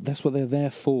 That's what they're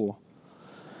there for.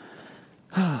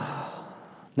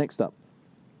 Next up.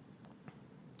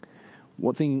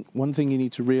 One thing you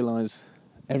need to realize,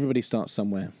 everybody starts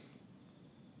somewhere.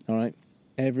 All right?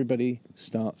 Everybody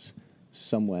starts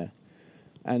somewhere.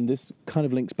 And this kind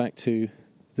of links back to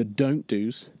the don't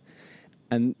do's.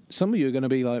 And some of you are going to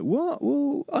be like, what?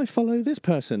 Well, I follow this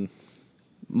person.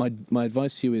 My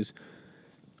advice to you is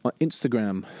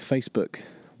Instagram, Facebook,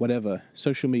 whatever,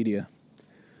 social media.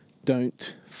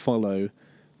 Don't follow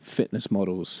fitness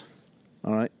models.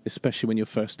 All right? Especially when you're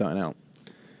first starting out.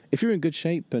 If you're in good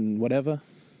shape and whatever,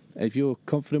 if you're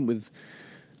confident with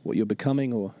what you're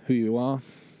becoming or who you are,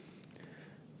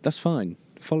 that's fine.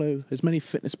 Follow as many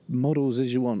fitness models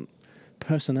as you want,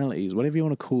 personalities, whatever you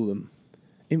want to call them,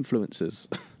 influencers.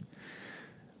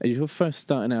 If you're first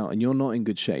starting out and you're not in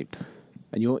good shape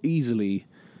and you're easily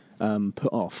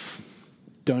put off,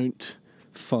 don't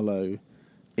follow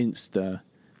Insta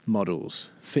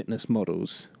models, fitness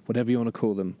models, whatever you want to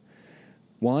call them.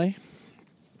 Why?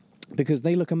 Because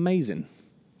they look amazing,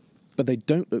 but they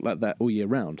don't look like that all year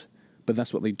round. But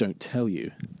that's what they don't tell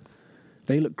you.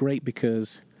 They look great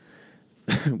because,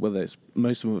 well,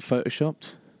 most of them are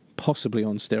photoshopped, possibly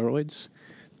on steroids,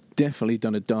 definitely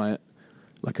done a diet,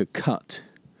 like a cut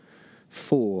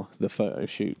for the photo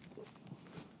shoot.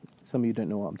 Some of you don't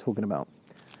know what I'm talking about.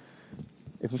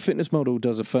 If a fitness model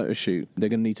does a photo shoot, they're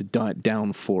going to need to diet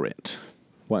down for it.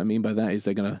 What I mean by that is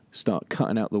they're going to start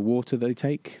cutting out the water they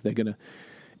take. They're going to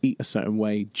eat a certain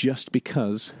way just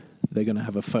because they're going to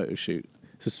have a photo shoot.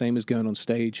 It's the same as going on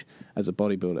stage as a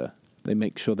bodybuilder. They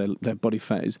make sure their body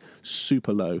fat is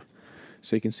super low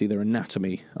so you can see their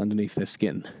anatomy underneath their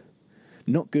skin.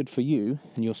 Not good for you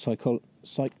and it's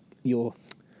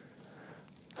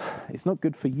not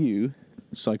good for you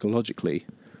psychologically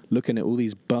looking at all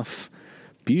these buff,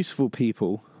 beautiful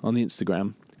people on the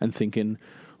Instagram and thinking,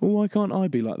 oh, why can't I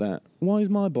be like that? Why does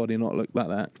my body not look like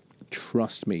that?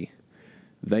 Trust me.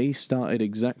 They started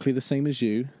exactly the same as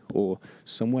you, or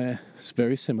somewhere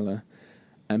very similar,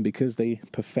 and because they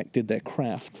perfected their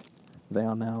craft, they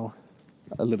are now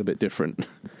a little bit different.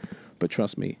 But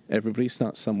trust me, everybody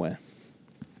starts somewhere.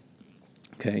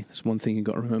 Okay, that's one thing you've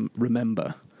got to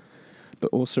remember. But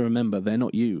also remember, they're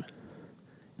not you.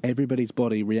 Everybody's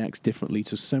body reacts differently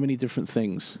to so many different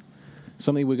things.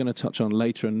 Something we're going to touch on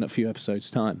later in a few episodes'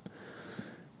 time.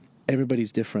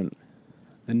 Everybody's different.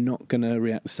 They're not going to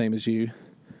react the same as you.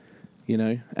 You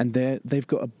know, and they've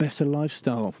got a better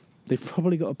lifestyle. They've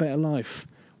probably got a better life.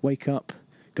 Wake up,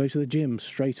 go to the gym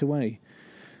straight away.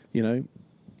 You know,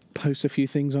 post a few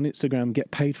things on Instagram, get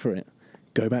paid for it.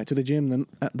 Go back to the gym then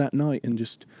at that night and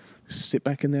just sit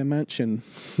back in their mansion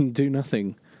and do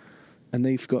nothing. And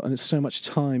they've got so much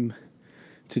time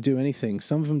to do anything.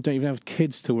 Some of them don't even have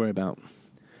kids to worry about.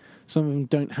 Some of them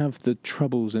don't have the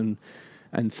troubles and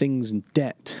things and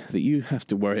debt that you have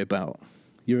to worry about.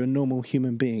 You're a normal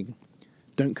human being.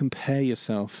 Don't compare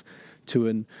yourself to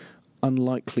an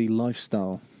unlikely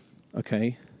lifestyle,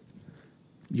 okay?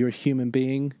 You're a human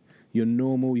being. You're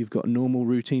normal. You've got normal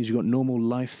routines. You've got normal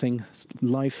life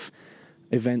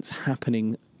events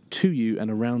happening to you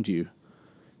and around you.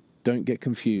 Don't get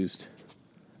confused.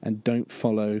 And don't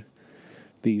follow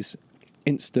these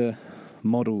Insta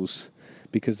models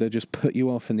because they'll just put you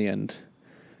off in the end.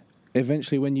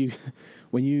 Eventually, when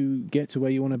you get to where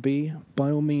you want to be,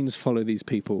 by all means follow these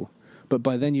people. But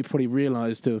by then you probably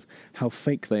realised of how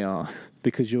fake they are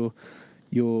because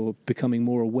you're becoming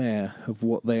more aware of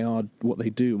what they are, what they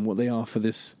do, and what they are for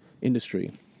this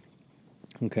industry.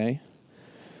 Okay.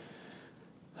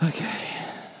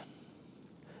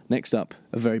 Next up,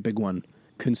 a very big one: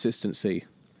 consistency.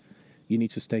 You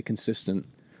need to stay consistent.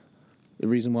 The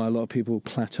reason why a lot of people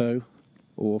plateau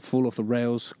or fall off the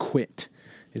rails, quit,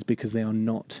 is because they are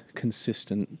not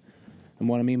consistent. And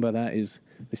what I mean by that is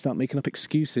they start making up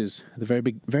excuses at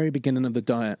the very beginning of the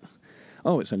diet.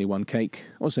 Oh, it's only one cake.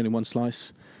 Oh, it's only one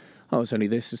slice. Oh, it's only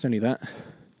this, it's only that.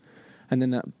 And then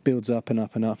that builds up and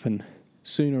up and up, and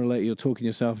sooner or later you're talking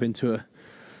yourself into a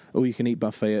all-you-can-eat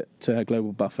buffet at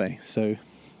Global Buffet. So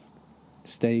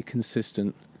stay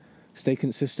consistent. Stay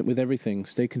consistent with everything.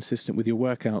 Stay consistent with your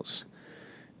workouts.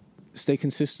 Stay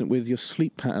consistent with your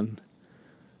sleep pattern.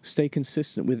 Stay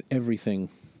consistent with everything,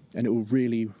 and it will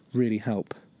really, really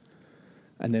help.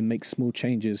 and then make small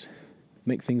changes,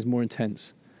 make things more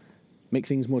intense, make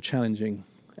things more challenging,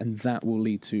 and that will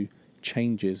lead to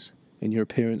changes in your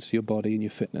appearance, your body, and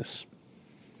your fitness.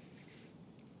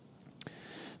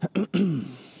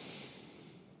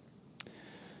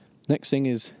 Next thing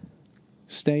is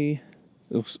start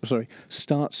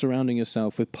surrounding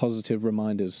yourself with positive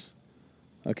reminders.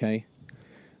 Okay?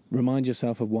 Remind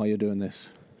yourself of why you're doing this.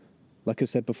 Like I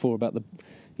said before about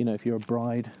if you're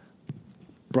a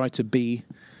bride-to-be,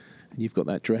 and you've got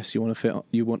that dress you want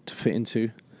to fit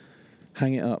into,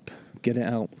 hang it up, get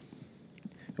it out.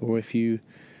 Or if you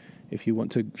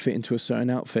want to fit into a certain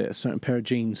outfit, a certain pair of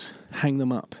jeans, hang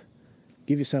them up.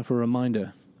 Give yourself a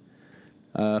reminder.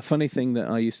 Funny thing that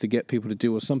I used to get people to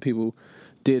do, or some people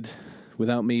did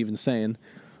without me even saying,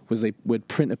 was they would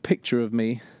print a picture of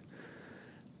me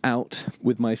out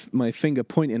with my finger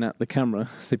pointing at the camera.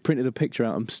 They printed a picture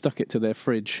out and stuck it to their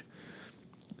fridge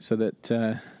so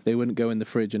that they wouldn't go in the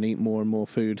fridge and eat more and more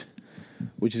food,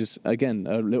 which is, again,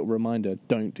 a little reminder.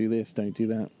 Don't do this, don't do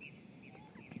that.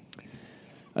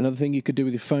 Another thing you could do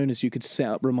with your phone is you could set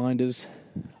up reminders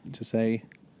to say,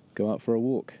 go out for a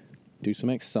walk, do some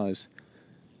exercise,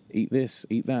 eat this,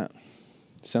 eat that.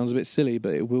 Sounds a bit silly,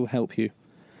 but it will help you.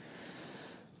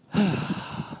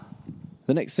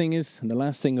 The next thing is, and the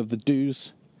last thing of the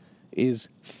do's, is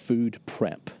food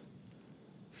prep.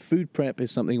 Food prep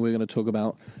is something we're going to talk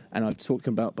about, and I've talked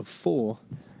about before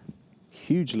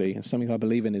hugely, and something I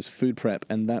believe in is food prep,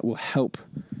 and that will help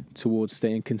towards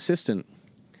staying consistent.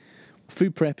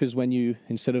 Food prep is when you,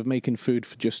 instead of making food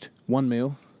for just one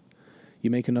meal, you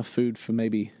make enough food for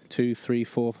maybe 2, 3,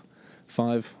 4,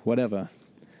 5, whatever.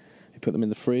 You put them in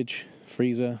the fridge,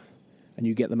 freezer, and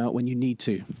you get them out when you need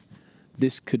to.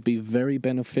 This could be very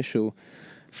beneficial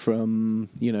from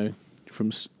when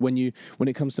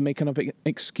it comes to making up an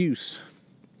excuse.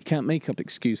 You can't make up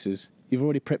excuses. You've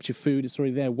already prepped your food. It's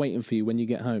already there waiting for you when you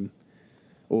get home.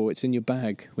 Or it's in your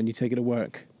bag when you take it to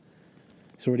work.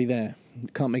 It's already there. You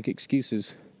can't make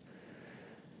excuses.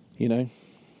 When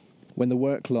the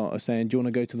work lot are saying, do you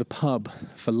want to go to the pub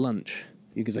for lunch?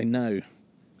 You can say, no.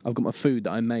 I've got my food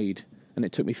that I made, and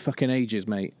it took me fucking ages,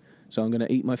 mate. So I'm going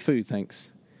to eat my food,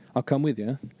 thanks. I'll come with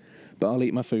you, but I'll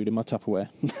eat my food in my Tupperware.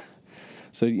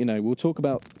 So, we'll talk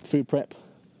about food prep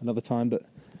another time, but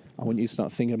I want you to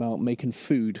start thinking about making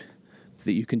food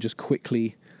that you can just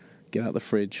quickly get out the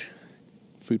fridge.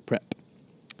 Food prep.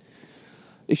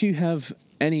 If you have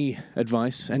any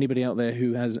advice, anybody out there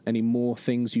who has any more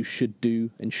things you should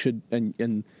do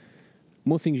and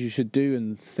more things you should do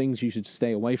and things you should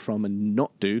stay away from and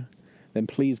not do, then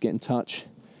please get in touch.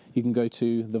 You can go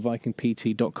to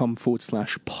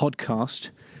thevikingpt.com/podcast,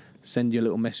 send your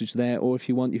little message there, or if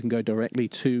you want, you can go directly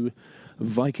to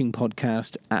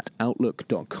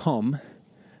vikingpodcast@outlook.com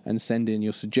and send in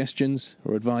your suggestions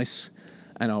or advice,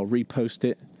 and I'll repost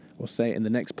it or say it in the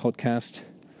next podcast,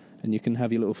 and you can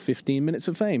have your little 15 minutes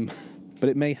of fame. But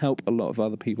it may help a lot of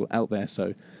other people out there,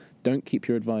 so don't keep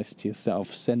your advice to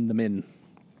yourself. Send them in.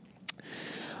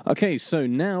 Okay, so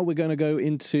now we're going to go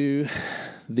into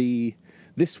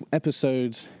this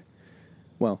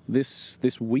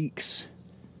week's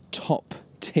top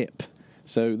tip.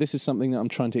 So this is something that I'm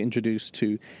trying to introduce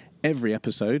to every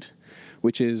episode,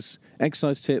 which is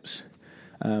exercise tips,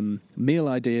 meal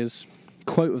ideas,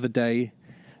 quote of the day,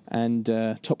 and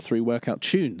top 3 workout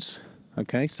tunes.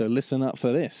 Okay, so listen up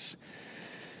for this.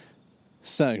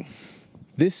 So,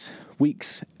 this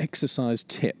week's exercise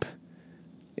tip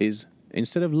is,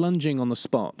 instead of lunging on the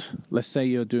spot, let's say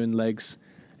you're doing legs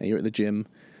and you're at the gym,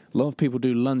 a lot of people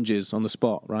do lunges on the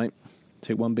spot, right?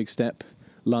 Take one big step,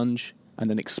 lunge, and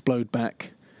then explode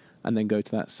back, and then go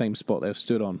to that same spot they've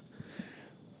stood on.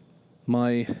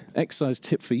 My exercise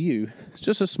tip for you, it's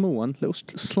just a small one, little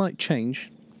slight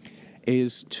change,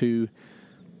 is to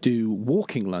do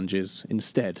walking lunges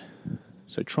instead.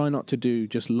 So try not to do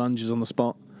just lunges on the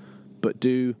spot, but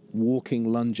do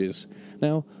walking lunges.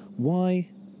 Now, why?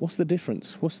 What's the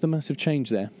difference? What's the massive change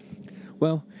there?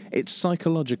 Well, it's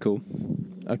psychological,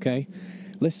 okay?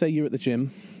 Let's say you're at the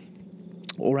gym,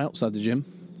 or outside the gym,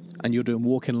 and you're doing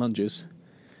walking lunges.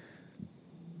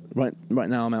 Right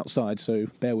now I'm outside, so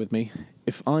bear with me.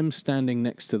 If I'm standing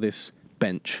next to this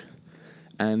bench,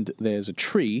 and there's a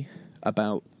tree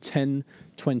about 10,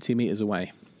 20 metres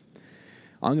away,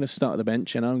 I'm going to start at the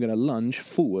bench, and I'm going to lunge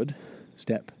forward,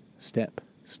 step, step,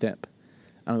 step,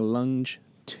 and I'll lunge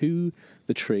to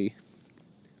the tree,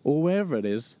 or wherever it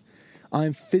is.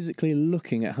 I'm physically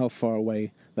looking at how far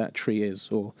away that tree is,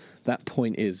 or that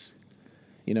point is.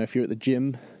 If you're at the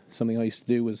gym, something I used to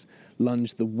do was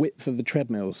lunge the width of the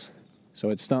treadmills. So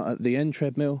I'd start at the end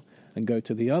treadmill and go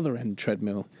to the other end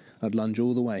treadmill. I'd lunge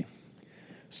all the way.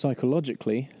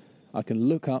 psychologically, I can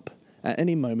look up at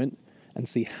any moment and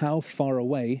see how far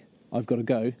away I've got to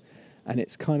go, and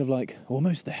it's kind of like,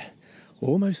 almost there,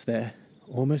 almost there,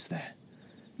 almost there,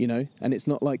 you know? And it's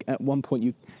not like at one point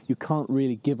you can't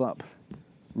really give up,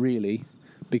 really,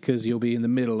 because you'll be in the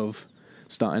middle of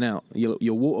starting out.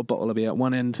 Your water bottle will be at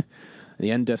one end,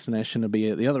 the end destination will be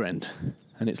at the other end,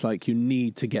 and it's like you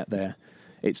need to get there.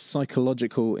 It's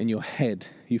psychological in your head.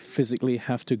 You physically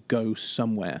have to go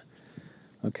somewhere,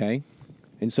 okay?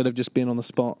 Instead of just being on the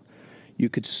spot, you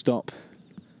could stop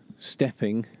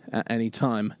stepping at any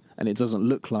time, and it doesn't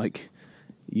look like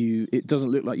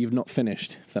you've not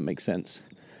finished, if that makes sense.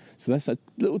 So that's a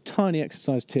little tiny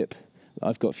exercise tip that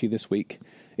I've got for you this week,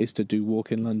 is to do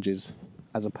walk-in lunges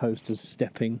as opposed to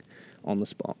stepping on the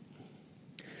spot.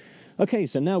 Okay,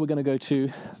 so now we're going to go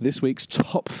to this week's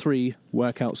top 3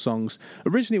 workout songs.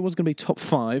 Originally it was going to be top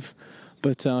 5,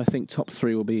 but I think top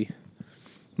 3 will be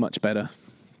much better.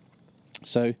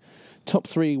 So, top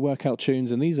 3 workout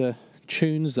tunes, and these are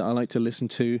tunes that I like to listen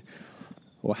to,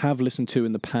 or have listened to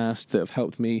in the past, that have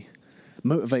helped me,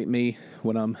 motivate me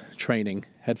when I'm training.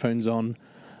 Headphones on,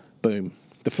 boom.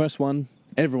 The first one,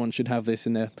 everyone should have this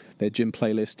in their gym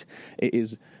playlist. It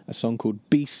is a song called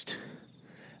Beast,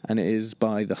 and it is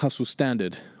by The Hustle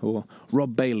Standard, or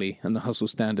Rob Bailey and The Hustle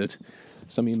Standard.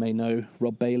 Some of you may know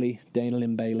Rob Bailey, Dana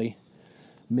Lynn Bailey,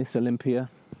 Miss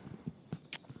Olympia,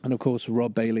 and of course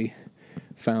Rob Bailey,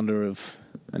 founder of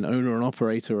and owner and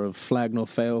operator of Flag Nor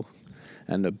Fail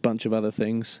and a bunch of other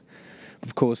things.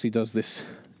 Of course, he does this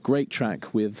great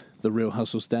track with The Real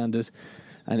Hustle Standard,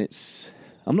 and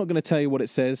I'm not going to tell you what it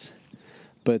says,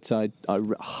 but I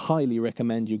highly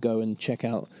recommend you go and check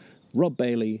out Rob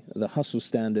Bailey, The Hustle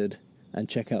Standard, and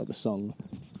check out the song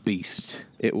Beast.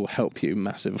 It will help you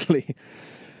massively.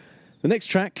 The next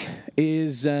track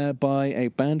is by a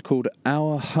band called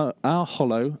Our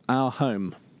Hollow, Our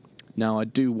Home. Now, I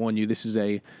do warn you, this is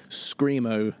a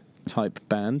screamo type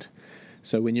band,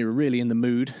 so when you're really in the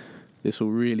mood, this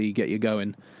will really get you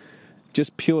going.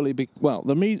 Just purely,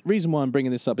 the reason why I'm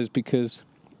bringing this up is because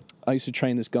I used to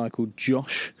train this guy called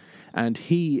Josh, and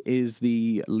he is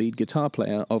the lead guitar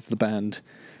player of the band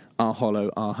Our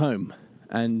Hollow, Our Home.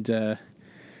 And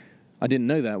I didn't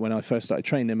know that when I first started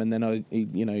training him, and then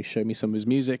he showed me some of his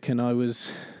music, and I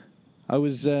was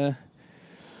hooked.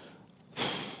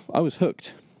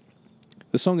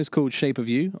 The song is called Shape of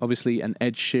You, obviously an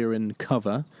Ed Sheeran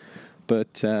cover,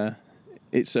 but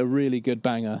it's a really good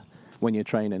banger when you're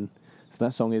training. So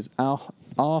that song is Our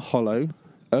Hollow,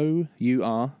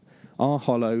 O-U-R, Our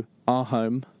Hollow, Our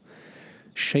Home,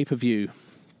 Shape of You.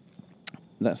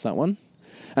 That's that one.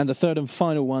 And the third and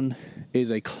final one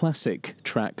is a classic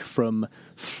track from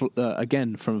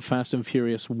Fast and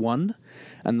Furious 1,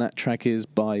 and that track is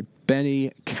by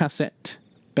Benny Cassette,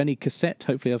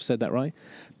 hopefully I've said that right.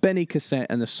 Benny Cassette,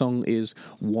 and the song is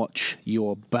Watch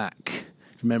Your Back.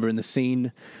 Remember in the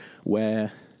scene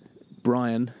where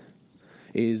Brian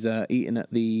is eating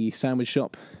at the sandwich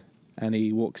shop, and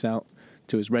he walks out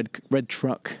to his red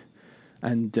truck,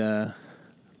 and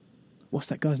what's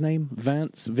that guy's name?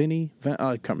 Vinny?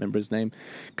 I can't remember his name.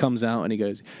 Comes out and he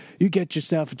goes, "You get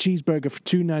yourself a cheeseburger for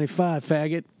 $2.95,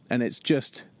 faggot." And it's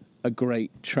just a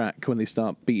great track. When they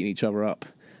start beating each other up,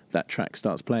 that track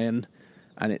starts playing,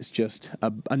 and it's just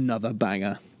another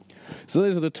banger. So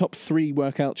those are the top 3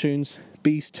 workout tunes: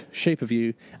 Beast, Shape of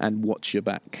You, and Watch Your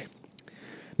Back.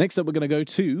 Next up, we're going to go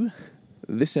to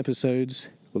this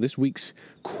week's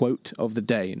quote of the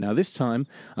day. Now, this time,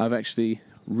 I've actually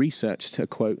researched a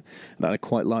quote that I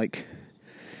quite like,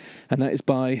 and that is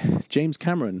by James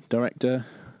Cameron, director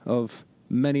of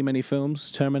many, many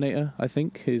films. Terminator, I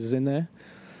think, is in there.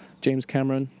 James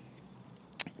Cameron,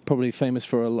 probably famous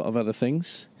for a lot of other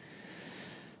things.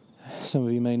 Some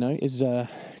of you may know, is,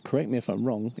 correct me if I'm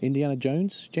wrong, Indiana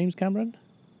Jones, James Cameron?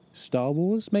 Star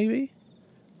Wars, maybe?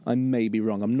 I may be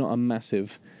wrong. I'm not a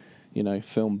massive,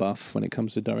 film buff when it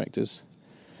comes to directors.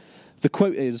 The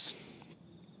quote is,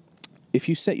 "If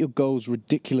you set your goals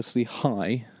ridiculously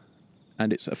high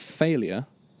and it's a failure,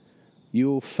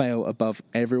 you'll fail above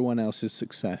everyone else's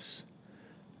success."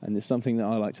 And it's something that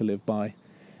I like to live by.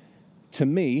 To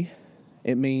me,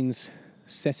 it means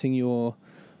setting your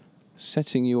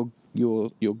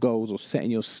goals, or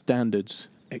setting your standards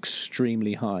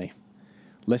extremely high.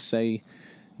 Let's say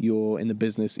you're in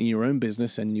your own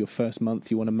business, and your first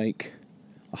month you want to make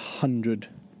 £100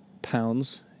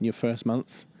 in your first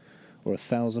month, or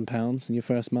 £1,000 in your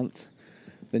first month.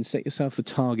 Then set yourself the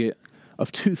target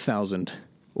of 2,000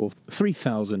 or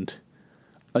 3,000,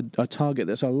 a target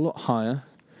that's a lot higher.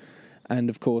 And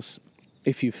of course,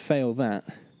 if you fail that,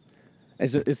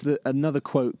 another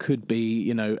quote could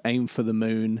be, aim for the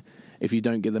moon, if you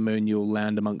don't get the moon, you'll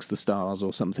land amongst the stars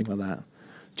or something like that.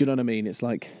 Do you know what I mean? It's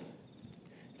like,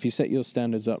 if you set your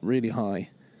standards up really high,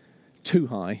 too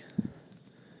high,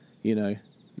 then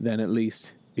at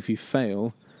least if you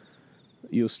fail,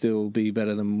 you'll still be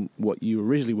better than what you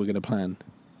originally were going to plan,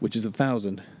 which is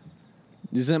 1,000.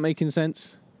 Is that making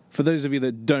sense? For those of you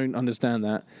that don't understand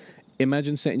that,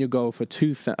 imagine setting your goal for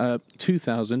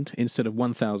 2,000 instead of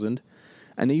 1,000,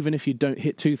 and even if you don't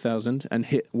hit 2,000 and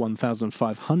hit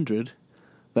 1,500,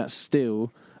 that's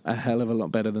still a hell of a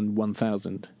lot better than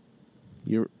 1,000.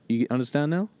 You understand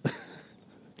now?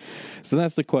 So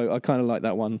that's the quote. I kind of like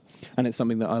that one, and it's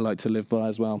something that I like to live by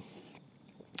as well.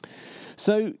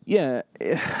 So, yeah,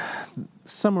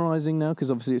 summarising now,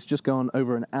 because obviously it's just gone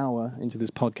over an hour into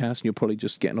this podcast, and you're probably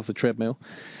just getting off the treadmill.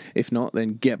 If not,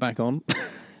 then get back on.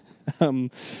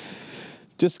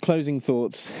 Just closing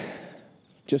thoughts,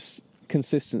 just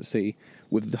consistency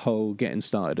with the whole getting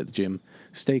started at the gym.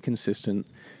 Stay consistent,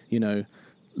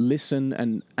 listen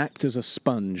and act as a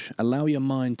sponge. Allow your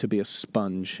mind to be a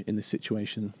sponge in this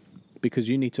situation, because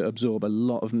you need to absorb a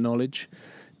lot of knowledge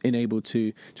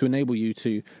to enable you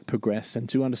to progress and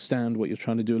to understand what you're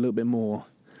trying to do a little bit more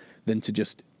than to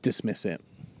just dismiss it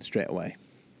straight away.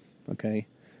 Okay?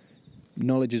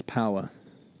 Knowledge is power,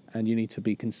 and you need to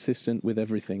be consistent with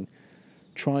everything.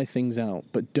 Try things out,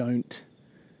 but don't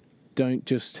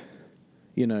just,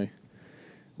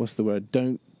 what's the word?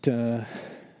 Don't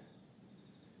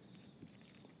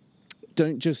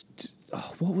just,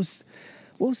 what was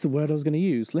the word I was going to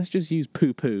use? Let's just use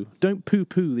poo-poo. Don't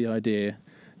poo-poo the idea.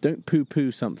 Don't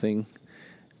poo-poo something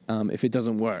if it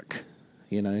doesn't work,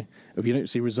 If you don't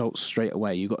see results straight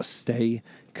away, you've got to stay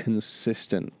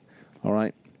consistent, all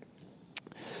right?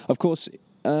 Of course,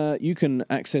 you can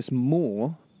access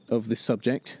more of this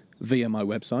subject via my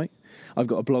website. I've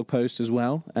got a blog post as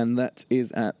well, and that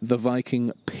is at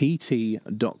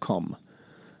thevikingpt.com.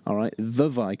 All right,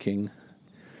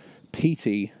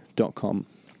 thevikingpt.com.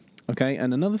 Okay,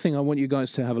 and another thing I want you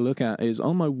guys to have a look at is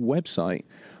on my website,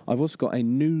 I've also got a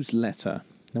newsletter.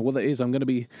 Now, what that is, I'm going to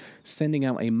be sending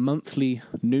out a monthly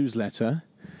newsletter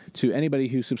to anybody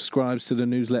who subscribes to the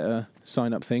newsletter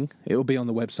sign-up thing. It will be on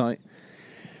the website.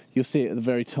 You'll see it at the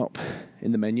very top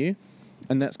in the menu,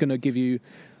 and that's going to give you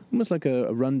almost like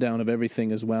a rundown of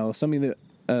everything as well, something that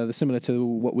similar to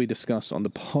what we discuss on the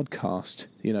podcast,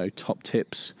 top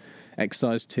tips,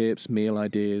 exercise tips, meal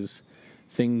ideas,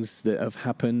 things that have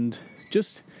happened.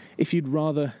 Just if you'd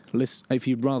rather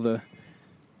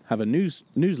have a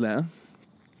newsletter,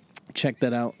 check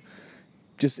that out.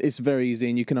 Just, it's very easy,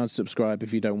 and you can unsubscribe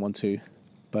if you don't want to,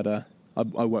 but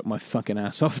I work my fucking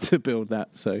ass off to build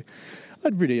that, so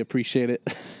I'd really appreciate it.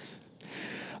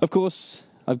 Of course,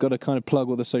 I've got to kind of plug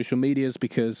all the social medias,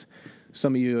 because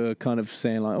some of you are kind of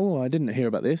saying like, oh, I didn't hear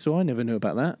about this, or I never knew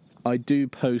about that. I do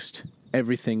post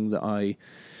everything that I,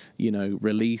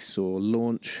 release or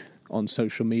launch on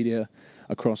social media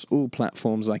across all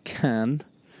platforms I can.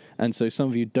 And so some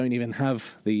of you don't even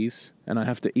have these, and I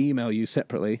have to email you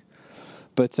separately.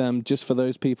 But just for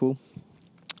those people,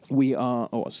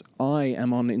 I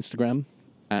am on Instagram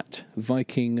at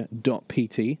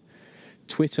viking.pt.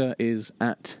 Twitter is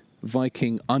at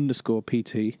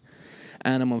Viking_PT,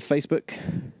 and I'm on Facebook,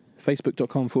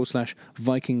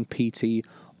 facebook.com/VikingPT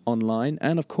online.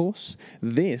 And of course,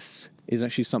 this is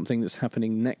actually something that's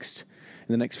happening in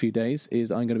the next few days,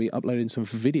 is I'm going to be uploading some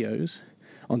videos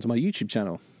onto my YouTube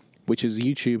channel, which is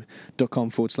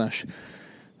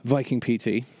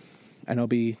youtube.com/VikingPT, and I'll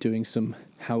be doing some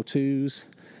how-tos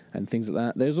and things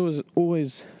like that. There's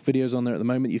always videos on there at the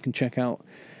moment you can check out.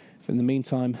 In the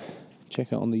meantime,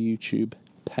 check out on the YouTube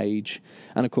page.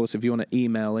 And of course, if you want to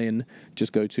email in,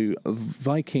 just go to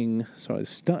Viking. Sorry, I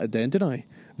started there, did I?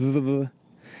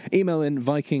 Email in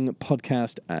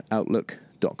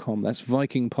vikingpodcast@outlook.com. That's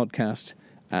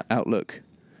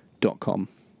vikingpodcast@outlook.com.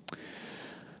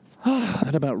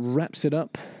 That about wraps it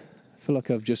up. I feel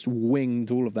like I've just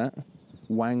wanged all of that.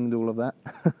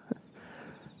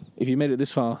 If you made it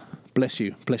this far, bless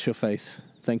you. Bless your face.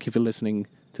 Thank you for listening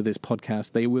to this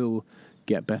podcast. They will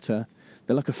get better.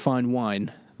 They're like a fine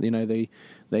wine. They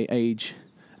age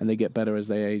and they get better as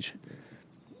they age.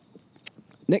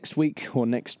 Next week, or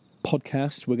next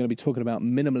podcast, we're going to be talking about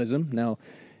minimalism. Now,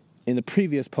 in the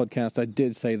previous podcast, I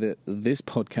did say that this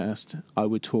podcast, I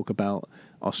would talk about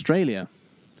Australia.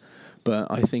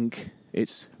 But I think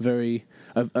it's a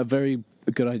very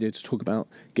good idea to talk about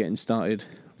getting started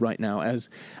right now. As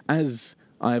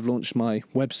I have launched my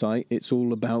website, it's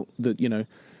all about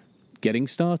getting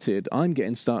started. I'm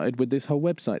getting started with this whole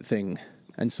website thing.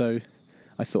 And so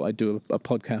I thought I'd do a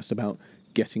podcast about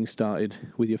getting started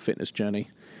with your fitness journey.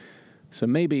 So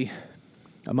maybe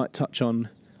I might touch on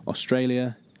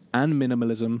Australia, and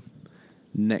minimalism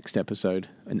next episode,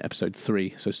 in episode 3.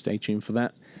 So stay tuned for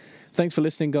that. Thanks for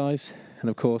listening, guys. And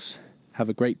of course, have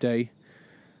a great day.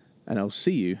 And I'll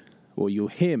see you, or you'll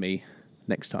hear me,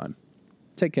 next time.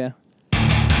 Take care.